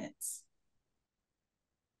sentiments.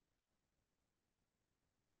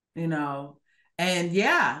 You know, and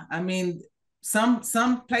yeah, I mean, some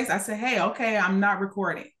place I say, hey, okay, I'm not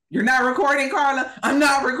recording. You're not recording, Carla? I'm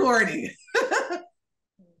not recording.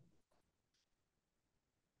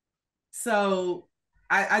 So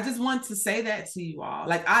I just want to say that to you all.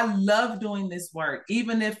 Like, I love doing this work,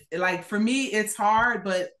 even if, like, for me, it's hard,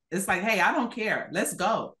 but it's like, hey, I don't care. Let's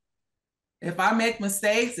go. If I make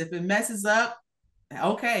mistakes, if it messes up,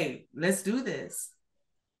 okay, let's do this.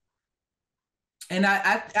 And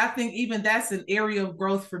I think even that's an area of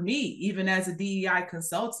growth for me, even as a DEI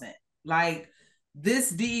consultant. Like, this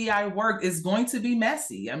DEI work is going to be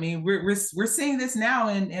messy. I mean, we're seeing this now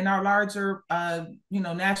in our larger,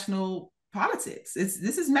 national politics.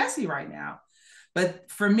 This is messy right now.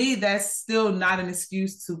 But for me, that's still not an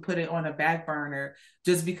excuse to put it on a back burner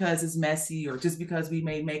just because it's messy or just because we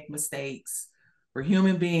may make mistakes. We're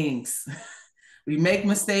human beings. We make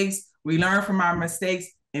mistakes, we learn from our mistakes,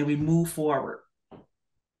 and we move forward.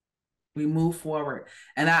 We move forward.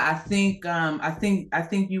 And I think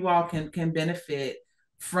you all can benefit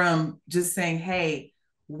from just saying, hey,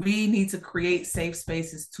 we need to create safe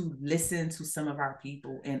spaces to listen to some of our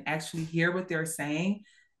people and actually hear what they're saying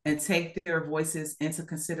and take their voices into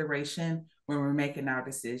consideration when we're making our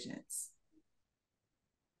decisions.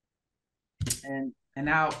 And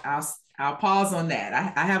I'll pause on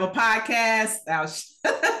that. I have a podcast.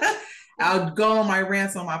 I'll go on my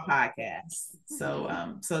rants on my podcast.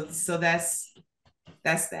 So that's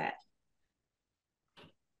that.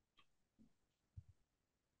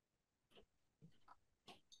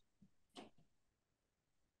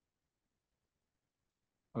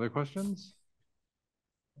 Other questions?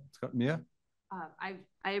 Mia?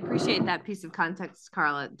 I appreciate that piece of context,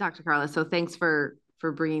 Dr. Carla. So thanks for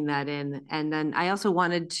bringing that in. And then I also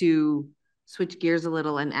wanted to switch gears a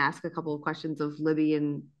little and ask a couple of questions of Libby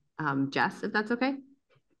and Jess, if that's okay.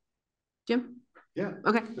 Jim? Yeah.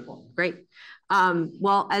 Okay, great.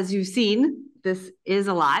 Well, as you've seen, this is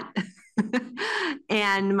a lot.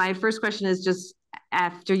 And my first question is just,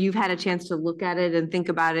 after you've had a chance to look at it and think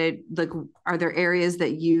about it, like, are there areas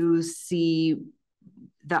that you see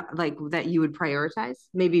that you would prioritize?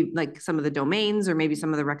 Maybe like some of the domains or maybe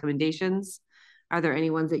some of the recommendations. Are there any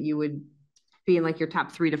ones that you would be in like your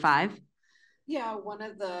top 3 to 5? Yeah, one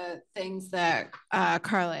of the things that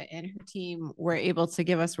Carla and her team were able to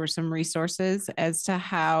give us were some resources as to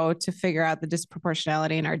how to figure out the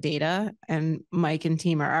disproportionality in our data. And Mike and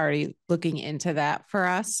team are already looking into that for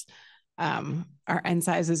us. Our N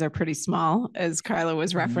sizes are pretty small, as Carla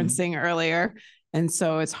was referencing earlier. And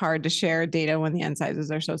so it's hard to share data when the N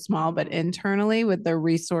sizes are so small, but internally with the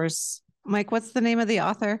resource, Mike, what's the name of the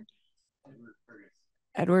author?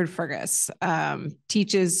 Edward Fergus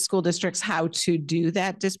teaches school districts how to do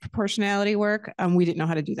that disproportionality work. We didn't know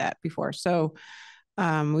how to do that before. So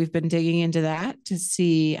we've been digging into that to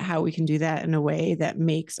see how we can do that in a way that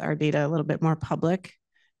makes our data a little bit more public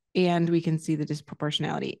and we can see the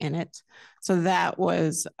disproportionality in it. So that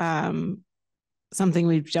was something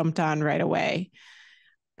we've jumped on right away.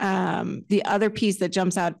 The other piece that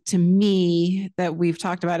jumps out to me that we've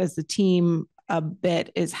talked about as the team a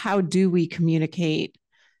bit is how do we communicate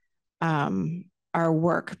our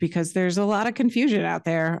work, because there's a lot of confusion out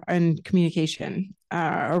there in communication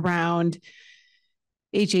around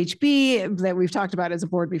HHB that we've talked about as a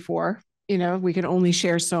board before. You know, we can only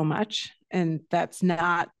share so much, and that's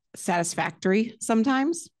not satisfactory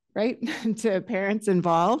sometimes. right, to parents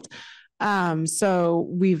involved. So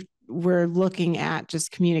we're looking at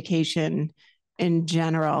just communication in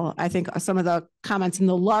general. I think some of the comments in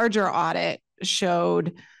the larger audit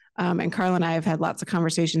showed, and Carla and I have had lots of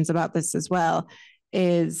conversations about this as well,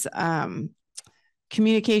 is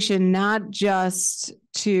communication not just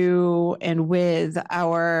to and with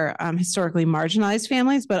our historically marginalized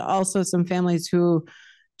families, but also some families who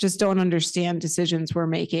just don't understand decisions we're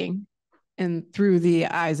making and through the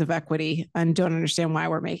eyes of equity and don't understand why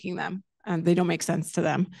we're making them. And they don't make sense to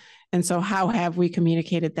them. And so how have we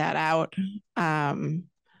communicated that out? And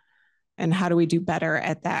how do we do better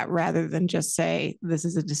at that rather than just say, this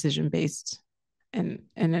is a decision based and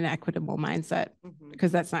an equitable mindset,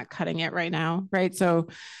 because that's not cutting it right now, right? So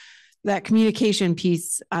that communication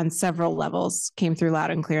piece on several levels came through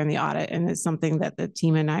loud and clear in the audit, and is something that the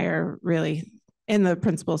team and I are really, and the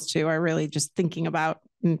principals too, are really just thinking about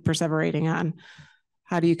and perseverating on.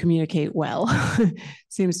 How do you communicate well?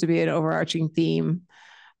 Seems to be an overarching theme.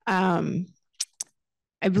 I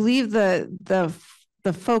believe the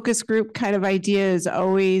focus group kind of idea is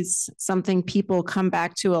always something people come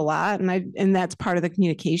back to a lot, and that's part of the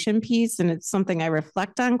communication piece, and it's something I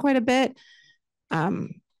reflect on quite a bit.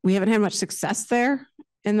 We haven't had much success there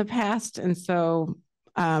in the past, and so,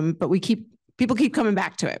 but people keep coming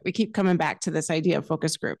back to it. We keep coming back to this idea of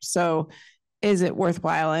focus groups. So is it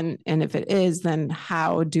worthwhile? And if it is, then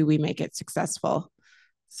how do we make it successful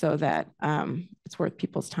so that it's worth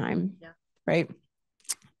people's time, right?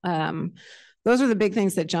 Those are the big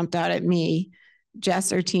things that jumped out at me.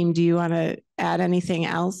 Jess or team, do you want to add anything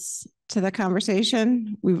else to the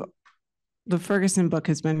conversation? The Ferguson book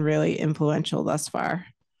has been really influential thus far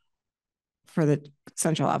for the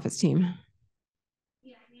central office team.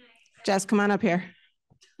 Jess, come on up here.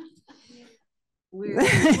 We want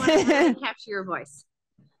to really capture your voice.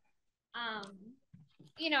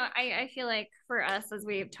 You know, I feel like for us, as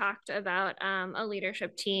we've talked about a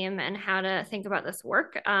leadership team and how to think about this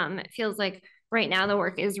work, it feels like right now the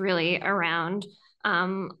work is really around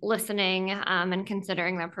listening and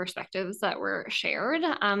considering the perspectives that were shared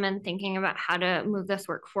and thinking about how to move this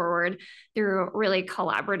work forward through really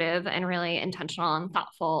collaborative and really intentional and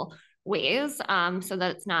thoughtful ways, so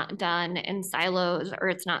that it's not done in silos or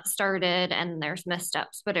it's not started and there's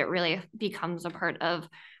missteps, but it really becomes a part of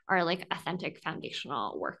our like authentic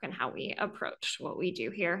foundational work and how we approach what we do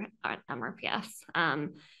here at MRPS.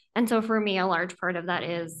 And so for me, a large part of that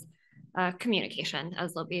is communication,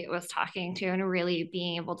 as Libby was talking to, and really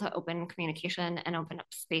being able to open communication and open up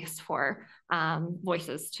space for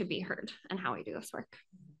voices to be heard and how we do this work.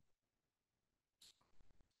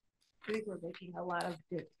 I think we're making a lot of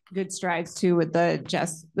good strides too with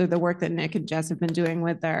the work that Nick and Jess have been doing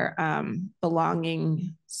with their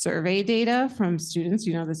belonging survey data from students.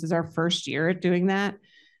 You know, this is our first year at doing that.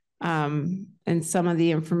 And some of the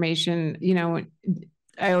information, you know,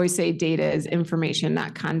 I always say data is information,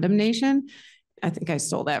 not condemnation. I think I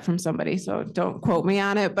stole that from somebody, so don't quote me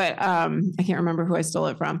on it, but I can't remember who I stole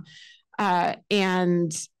it from.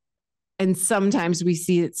 And sometimes we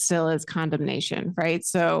see it still as condemnation, right?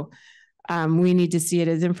 So we need to see it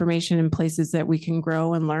as information in places that we can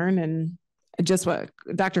grow and learn. And just what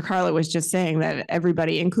Dr. Carla was just saying, that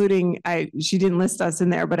everybody, including she didn't list us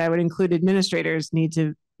in there, but I would include administrators need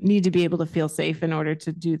to be able to feel safe in order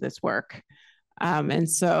to do this work. And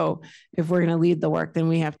so if we're going to lead the work, then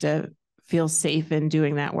we have to feel safe in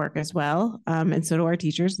doing that work as well. And so do our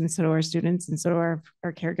teachers, and so do our students, and so do our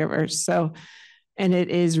caregivers. So, and it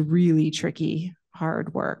is really tricky,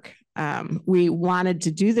 hard work. We wanted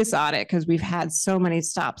to do this audit because we've had so many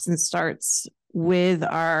stops and starts with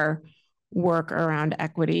our work around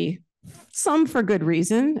equity, some for good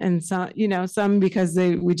reason, and some because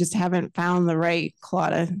we just haven't found the right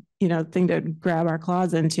thing to grab our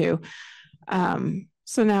claws into.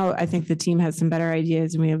 So now I think the team has some better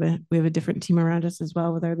ideas, and we have a different team around us as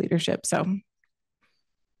well with our leadership. So.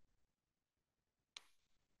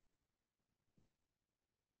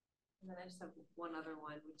 I just have one other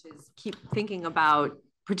one, which is keep thinking about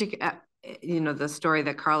the story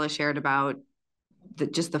that Carla shared about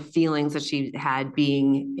just the feelings that she had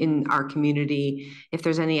being in our community. If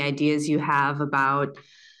there's any ideas you have about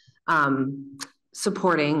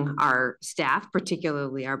supporting our staff,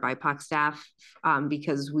 particularly our BIPOC staff,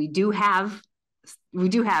 because we do have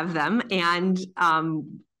them, and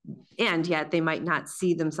yet they might not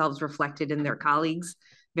see themselves reflected in their colleagues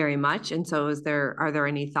very much. And so are there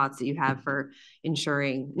any thoughts that you have for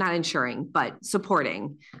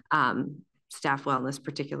supporting staff wellness,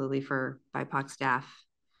 particularly for BIPOC staff?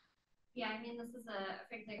 Yeah, I mean, this is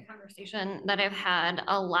a conversation that I've had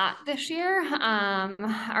a lot this year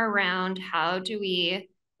around how do we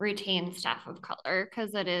retain staff of color,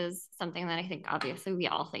 because it is something that I think obviously we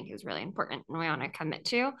all think is really important and we want to commit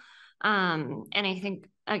to. And I think,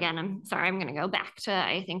 again, I'm sorry, I'm going to go back to,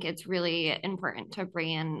 I think it's really important to bring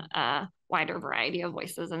in a wider variety of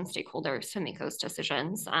voices and stakeholders to make those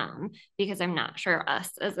decisions, because I'm not sure us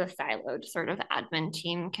as a siloed sort of admin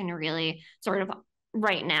team can really sort of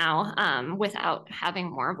right now, without having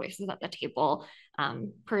more voices at the table,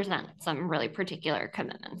 present some really particular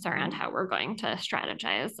commitments around how we're going to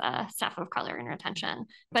strategize staff of color and retention.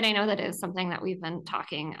 But I know that is something that we've been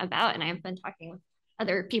talking about, and I've been talking with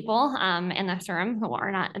other people in this room who are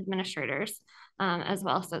not administrators as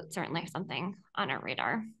well. So it's certainly something on our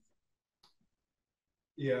radar.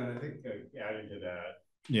 Yeah, and I think adding to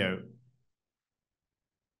that,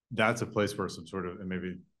 that's a place where some sort of, and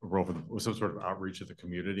maybe a role for some sort of outreach to the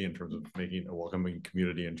community in terms of making a welcoming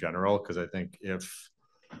community in general. Because I think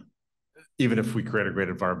even if we create a great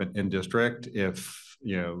environment in district, if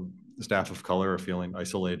staff of color are feeling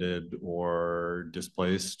isolated or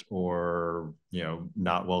displaced or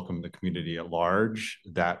not welcome in the community at large,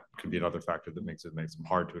 that could be another factor that makes them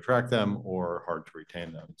hard to attract them or hard to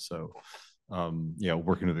retain them. So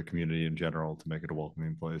working with the community in general to make it a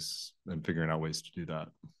welcoming place and figuring out ways to do that.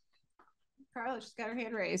 Carla, she's got her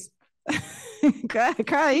hand raised.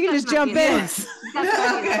 Carla, you can just jump in.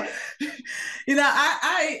 Okay.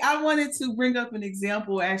 I wanted to bring up an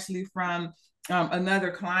example actually from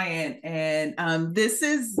another client, and this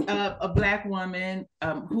is a Black woman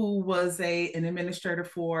who was an administrator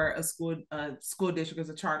for a school district, as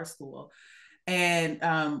a charter school. And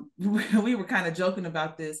we were kind of joking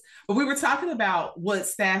about this, but we were talking about what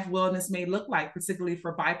staff wellness may look like, particularly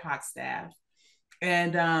for BIPOC staff.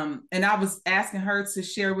 And I was asking her to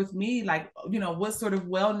share with me, what sort of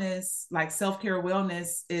wellness, like self-care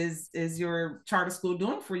wellness is your charter school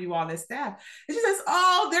doing for you all as staff? And she says,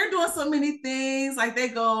 oh, they're doing so many things. Like they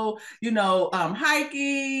go,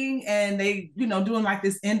 hiking, and they, doing like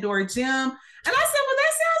this indoor gym. And I said, well,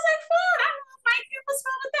 that sounds like fun. I love hiking. What's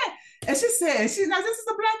wrong with that? And she said, this is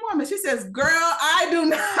a Black woman. She says, girl, I do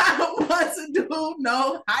not want to do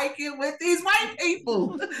no hiking with these white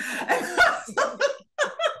people. And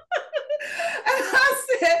I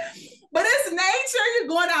said, but it's nature. You're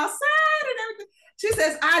going outside and everything. She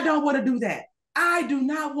says, I don't want to do that. I do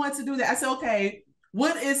not want to do that. I said, okay,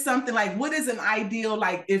 what is an ideal,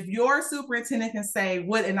 if your superintendent can say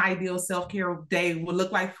what an ideal self-care day would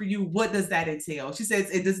look like for you, what does that entail? She says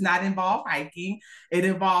it does not involve hiking. It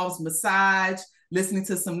involves massage, listening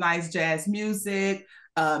to some nice jazz music,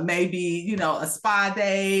 maybe, a spa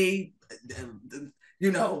day,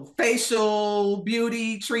 facial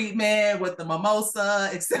beauty treatment with the mimosa,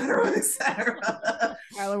 et cetera, et cetera.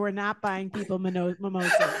 Carla, we're not buying people mimosa.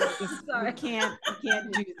 We can't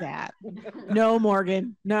do that. No,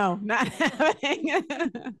 Morgan. No, not happening.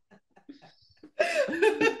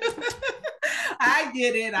 I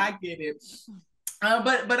get it.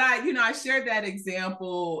 But I shared that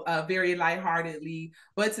example very lightheartedly,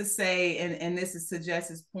 but to say, and this is to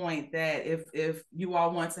Jess's point, that if you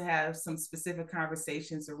all want to have some specific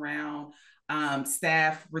conversations around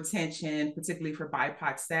staff retention, particularly for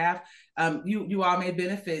BIPOC staff, you all may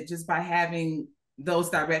benefit just by having those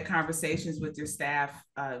direct conversations with your staff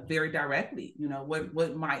very directly.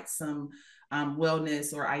 What might some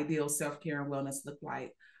wellness or ideal self-care and wellness look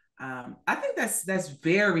like? I think that's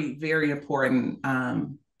very, very important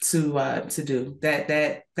to do.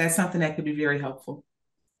 That's something that could be very helpful.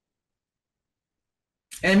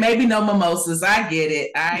 And maybe no mimosas. I get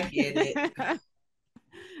it.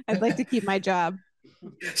 I'd like to keep my job.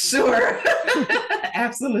 Sure.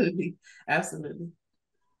 Absolutely. I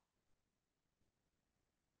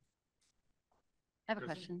have a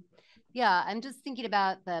question. Yeah, I'm just thinking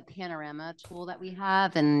about the panorama tool that we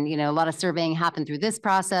have, and a lot of surveying happened through this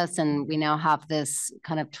process, and we now have this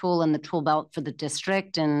kind of tool in the tool belt for the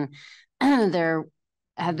district, and there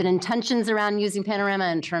have been intentions around using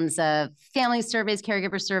panorama in terms of family surveys,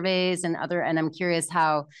 caregiver surveys, and I'm curious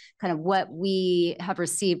how kind of what we have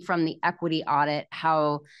received from the equity audit,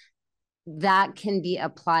 how that can be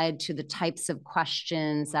applied to the types of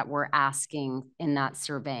questions that we're asking in that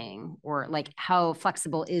surveying, or how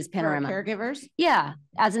flexible is panorama? For caregivers? Yeah,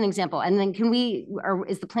 as an example. And then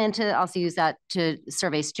is the plan to also use that to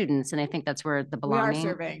survey students? And I think that's where the belonging. We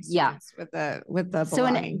are surveying students with the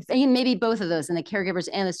belonging. So maybe both of those, and the caregivers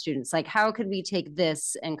and the students, how could we take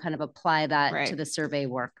this and kind of apply that to the survey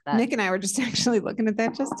work? Nick and I were just actually looking at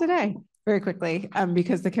that just today. Very quickly,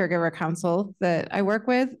 because the caregiver council that I work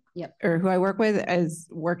with, or who I work with, is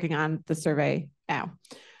working on the survey now.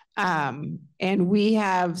 And we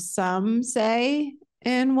have some say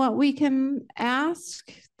in what we can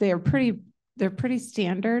ask. They're pretty they're pretty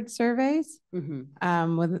standard surveys.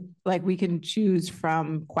 With like we can choose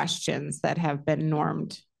from questions that have been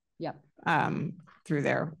normed through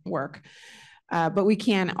their work. But we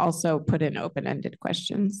can also put in open-ended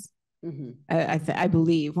questions. I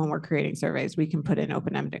believe when we're creating surveys, we can put in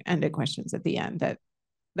open-ended questions at the end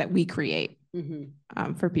that we create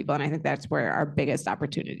for people. And I think that's where our biggest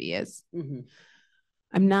opportunity is.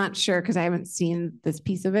 I'm not sure, because I haven't seen this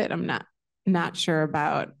piece of it. I'm not sure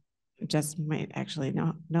about, Jess might actually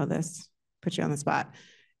know this, put you on the spot.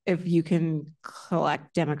 If you can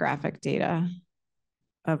collect demographic data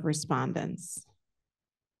of respondents.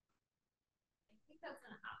 I think that's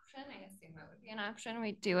an option. I assume it would be an option.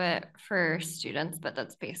 We do it for students, but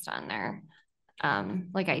that's based on their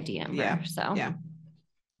like ID number.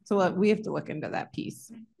 So we have to look into that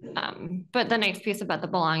piece. But the nice piece about the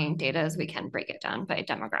belonging data is we can break it down by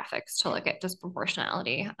demographics to look at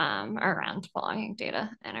disproportionality around belonging data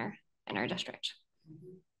in our district.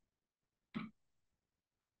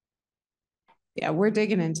 Yeah, we're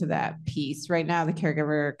digging into that piece. Right now, the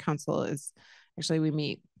Caregiver Council is, actually we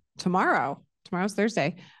meet tomorrow. Tomorrow's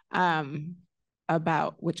Thursday,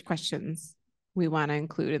 about which questions we want to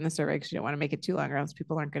include in the survey, because you don't want to make it too long or else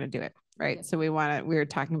people aren't going to do it, right? So we're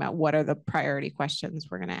talking about what are the priority questions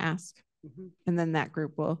we're going to ask. And then that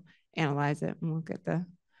group will analyze it and we'll get the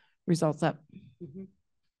results up. Okay.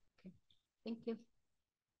 Thank you.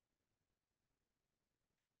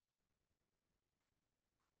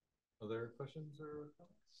 Other questions or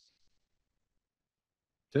comments?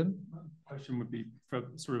 Tim? Question would be for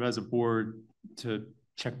sort of as a board to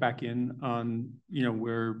check back in on,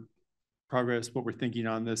 where progress, what we're thinking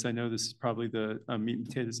on this. I know this is probably the meat and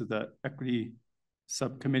potatoes of the equity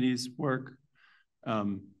subcommittee's work.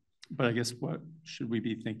 But I guess what should we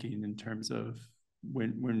be thinking in terms of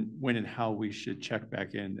when and how we should check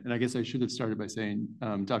back in? And I guess I should have started by saying,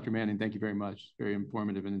 Dr. Manning, thank you very much. Very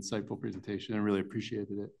informative and insightful presentation. I really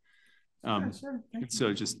appreciated it. Sure.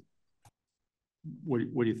 So just, what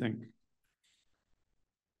do you think?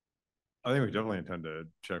 I think we definitely intend to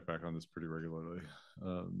check back on this pretty regularly.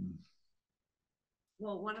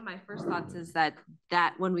 Well, one of my first thoughts is that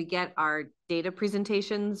when we get our data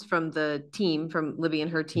presentations from the team, from Libby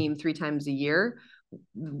and her team 3 times a year,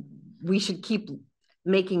 we should keep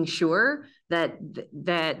making sure that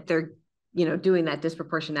they're doing that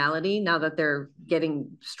disproportionality now that they're getting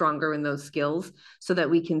stronger in those skills, so that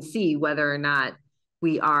we can see whether or not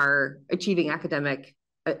we are achieving academic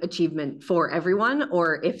achievement for everyone,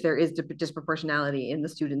 or if there is disproportionality in the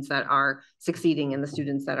students that are succeeding and the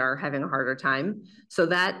students that are having a harder time. So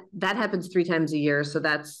that happens 3 times a year. So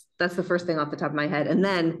that's the first thing off the top of my head. And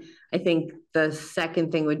then I think the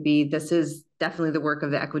second thing would be, this is definitely the work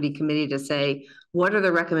of the equity committee to say, what are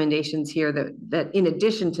the recommendations here that in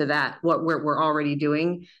addition to that, what we're already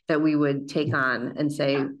doing, that we would take on and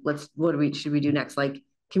say, what should we do next? Like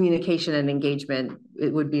communication and engagement,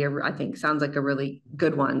 it would be, I think sounds like a really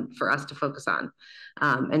good one for us to focus on.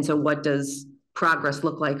 And so what does progress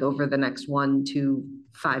look like over the next 1 to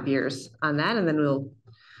 5 years on that? And then we'll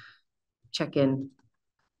check in.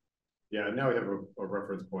 Yeah, now we have a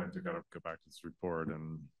reference point to kind of go back to this report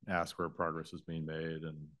and ask where progress is being made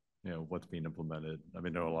and, what's being implemented. I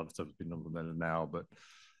mean, I know a lot of stuff is being implemented now, but,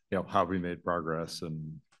 how we made progress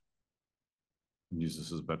and use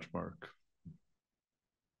this as a benchmark.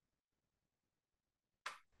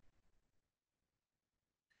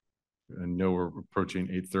 I know we're approaching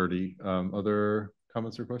 8:30. Other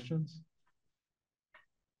comments or questions?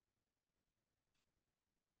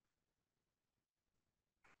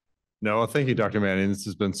 No, thank you, Dr. Manning. This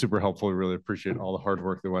has been super helpful. We really appreciate all the hard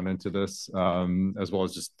work that went into this, as well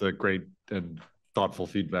as just the great and thoughtful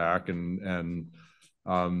feedback and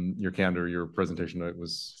your candor. Your presentation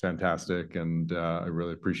was fantastic, and I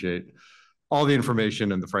really appreciate all the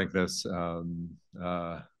information and the frankness and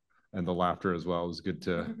the laughter as well. It was good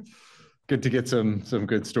to get some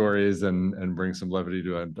good stories and bring some levity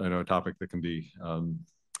to a topic that can be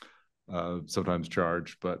sometimes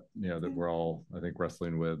charged, but that we're all, I think,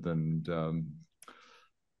 wrestling with and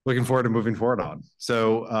looking forward to moving forward on.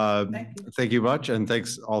 So thank you much, and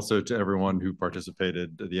thanks also to everyone who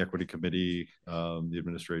participated, the equity committee, the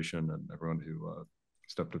administration, and everyone who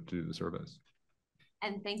stepped up to do the surveys.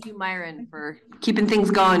 And thank you, Myron, for keeping things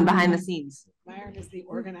going behind the scenes. Myron is the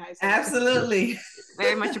organizer. Absolutely.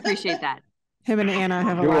 Very much appreciate that. Him and Anna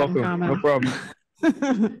have a You're lot welcome. in common. No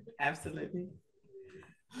problem. Absolutely.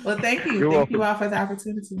 Well, thank you. Thank you all for the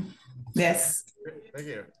opportunity. Yes. Thank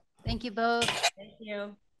you. Thank you both. Thank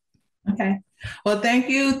you. Okay. Well, thank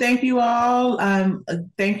you. Thank you all.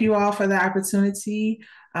 Thank you all for the opportunity.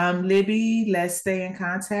 Libby, let's stay in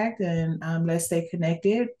contact and let's stay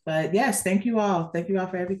connected. But yes, thank you all. Thank you all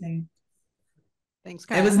for everything. Thanks,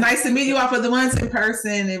 Kyle. It was nice to meet you all for the ones in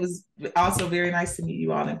person. It was also very nice to meet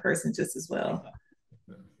you all in person just as well.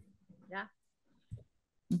 Yeah.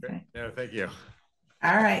 Okay. Yeah, thank you.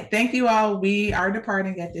 All right. Thank you all. We are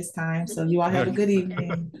departing at this time. So you all have a good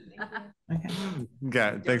evening. Okay.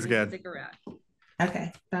 Okay. Thanks again. Stick around.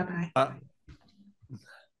 Okay. Bye-bye.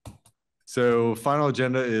 So final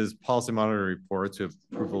agenda is policy monitoring reports. We have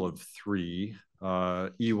approval of 3.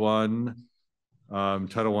 E1,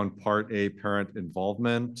 Title I, Part A, parent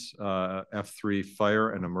involvement, F3,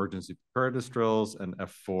 fire and emergency preparedness drills, and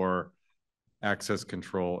F4, access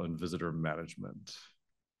control and visitor management.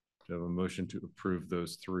 Do you have a motion to approve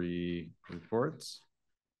those 3 reports?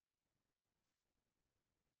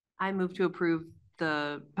 I move to approve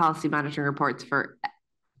the policy monitoring reports for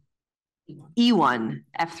E1,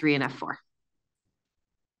 F3, and F4. Do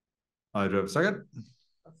I have a second?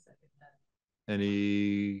 I'll second that.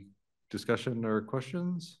 Any discussion or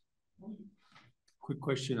questions? Quick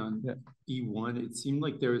question on E1. It seemed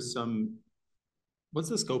like there was some, what's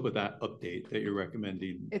the scope of that update that you're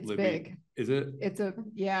recommending? It's Libby? big. Is it?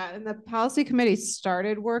 Yeah, and the policy committee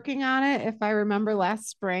started working on it, if I remember, last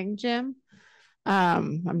spring, Jim.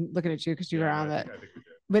 I'm looking at you because you were on it,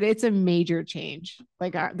 but it's a major change.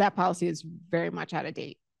 Like that policy is very much out of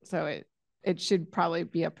date. So it should probably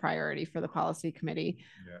be a priority for the policy committee.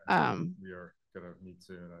 Yeah, we are gonna meet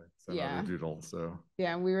soon. I sent out a doodle, so.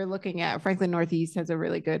 Yeah, we were looking at Franklin Northeast has a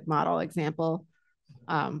really good model example.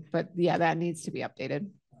 But yeah, that needs to be updated.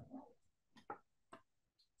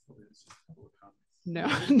 No,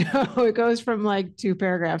 it goes from like 2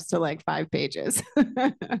 paragraphs to like 5 pages.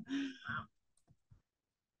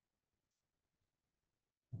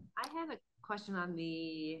 I had a question on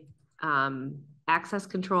the access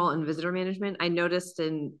control and visitor management. I noticed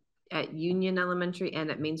at Union Elementary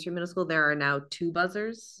and at Main Street Middle School, there are now 2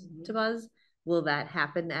 buzzers to buzz. Will that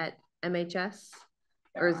happen at MHS?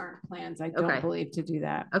 There aren't plans, I don't believe, to do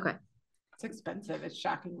that. Okay. It's expensive. It's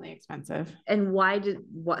shockingly expensive. And why did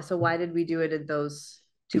we do it at those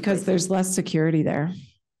 2 because places? There's less security there.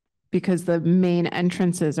 Because the main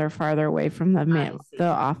entrances are farther away from the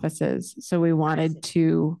offices. So we wanted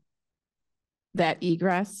that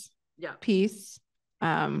egress piece.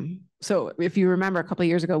 So if you remember a couple of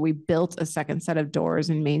years ago, we built a second set of doors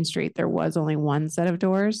in Main Street. There was only 1 set of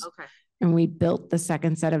doors. Okay. And we built the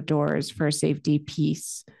second set of doors for a safety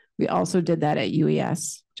piece. We also did that at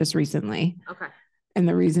UES just recently. Okay. And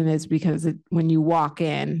the reason is because when you walk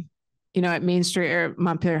in, at Main Street or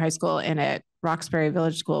Montpelier High School and at Roxbury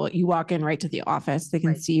Village School, you walk in right to the office. They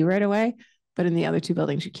can see you right away. But in the other 2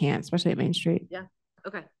 buildings, you can't, especially at Main Street. Yeah.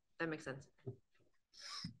 Okay. That makes sense.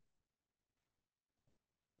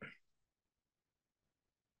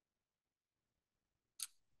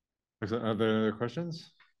 Are there any other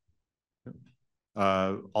questions?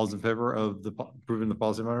 All's in favor of approving the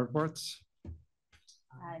policy monitoring reports?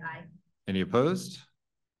 Aye. Any opposed?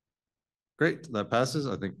 Great, that passes.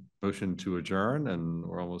 I think motion to adjourn, and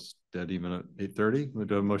we're almost dead even at 8:30. We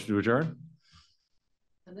do a motion to adjourn.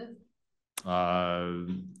 Do you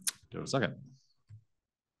have a second?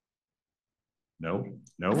 No.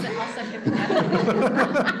 I'll second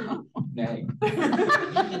that. Nay.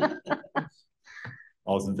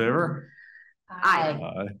 All's in favor?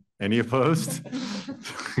 Aye. Any opposed?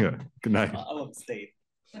 Good night. I'll abstain.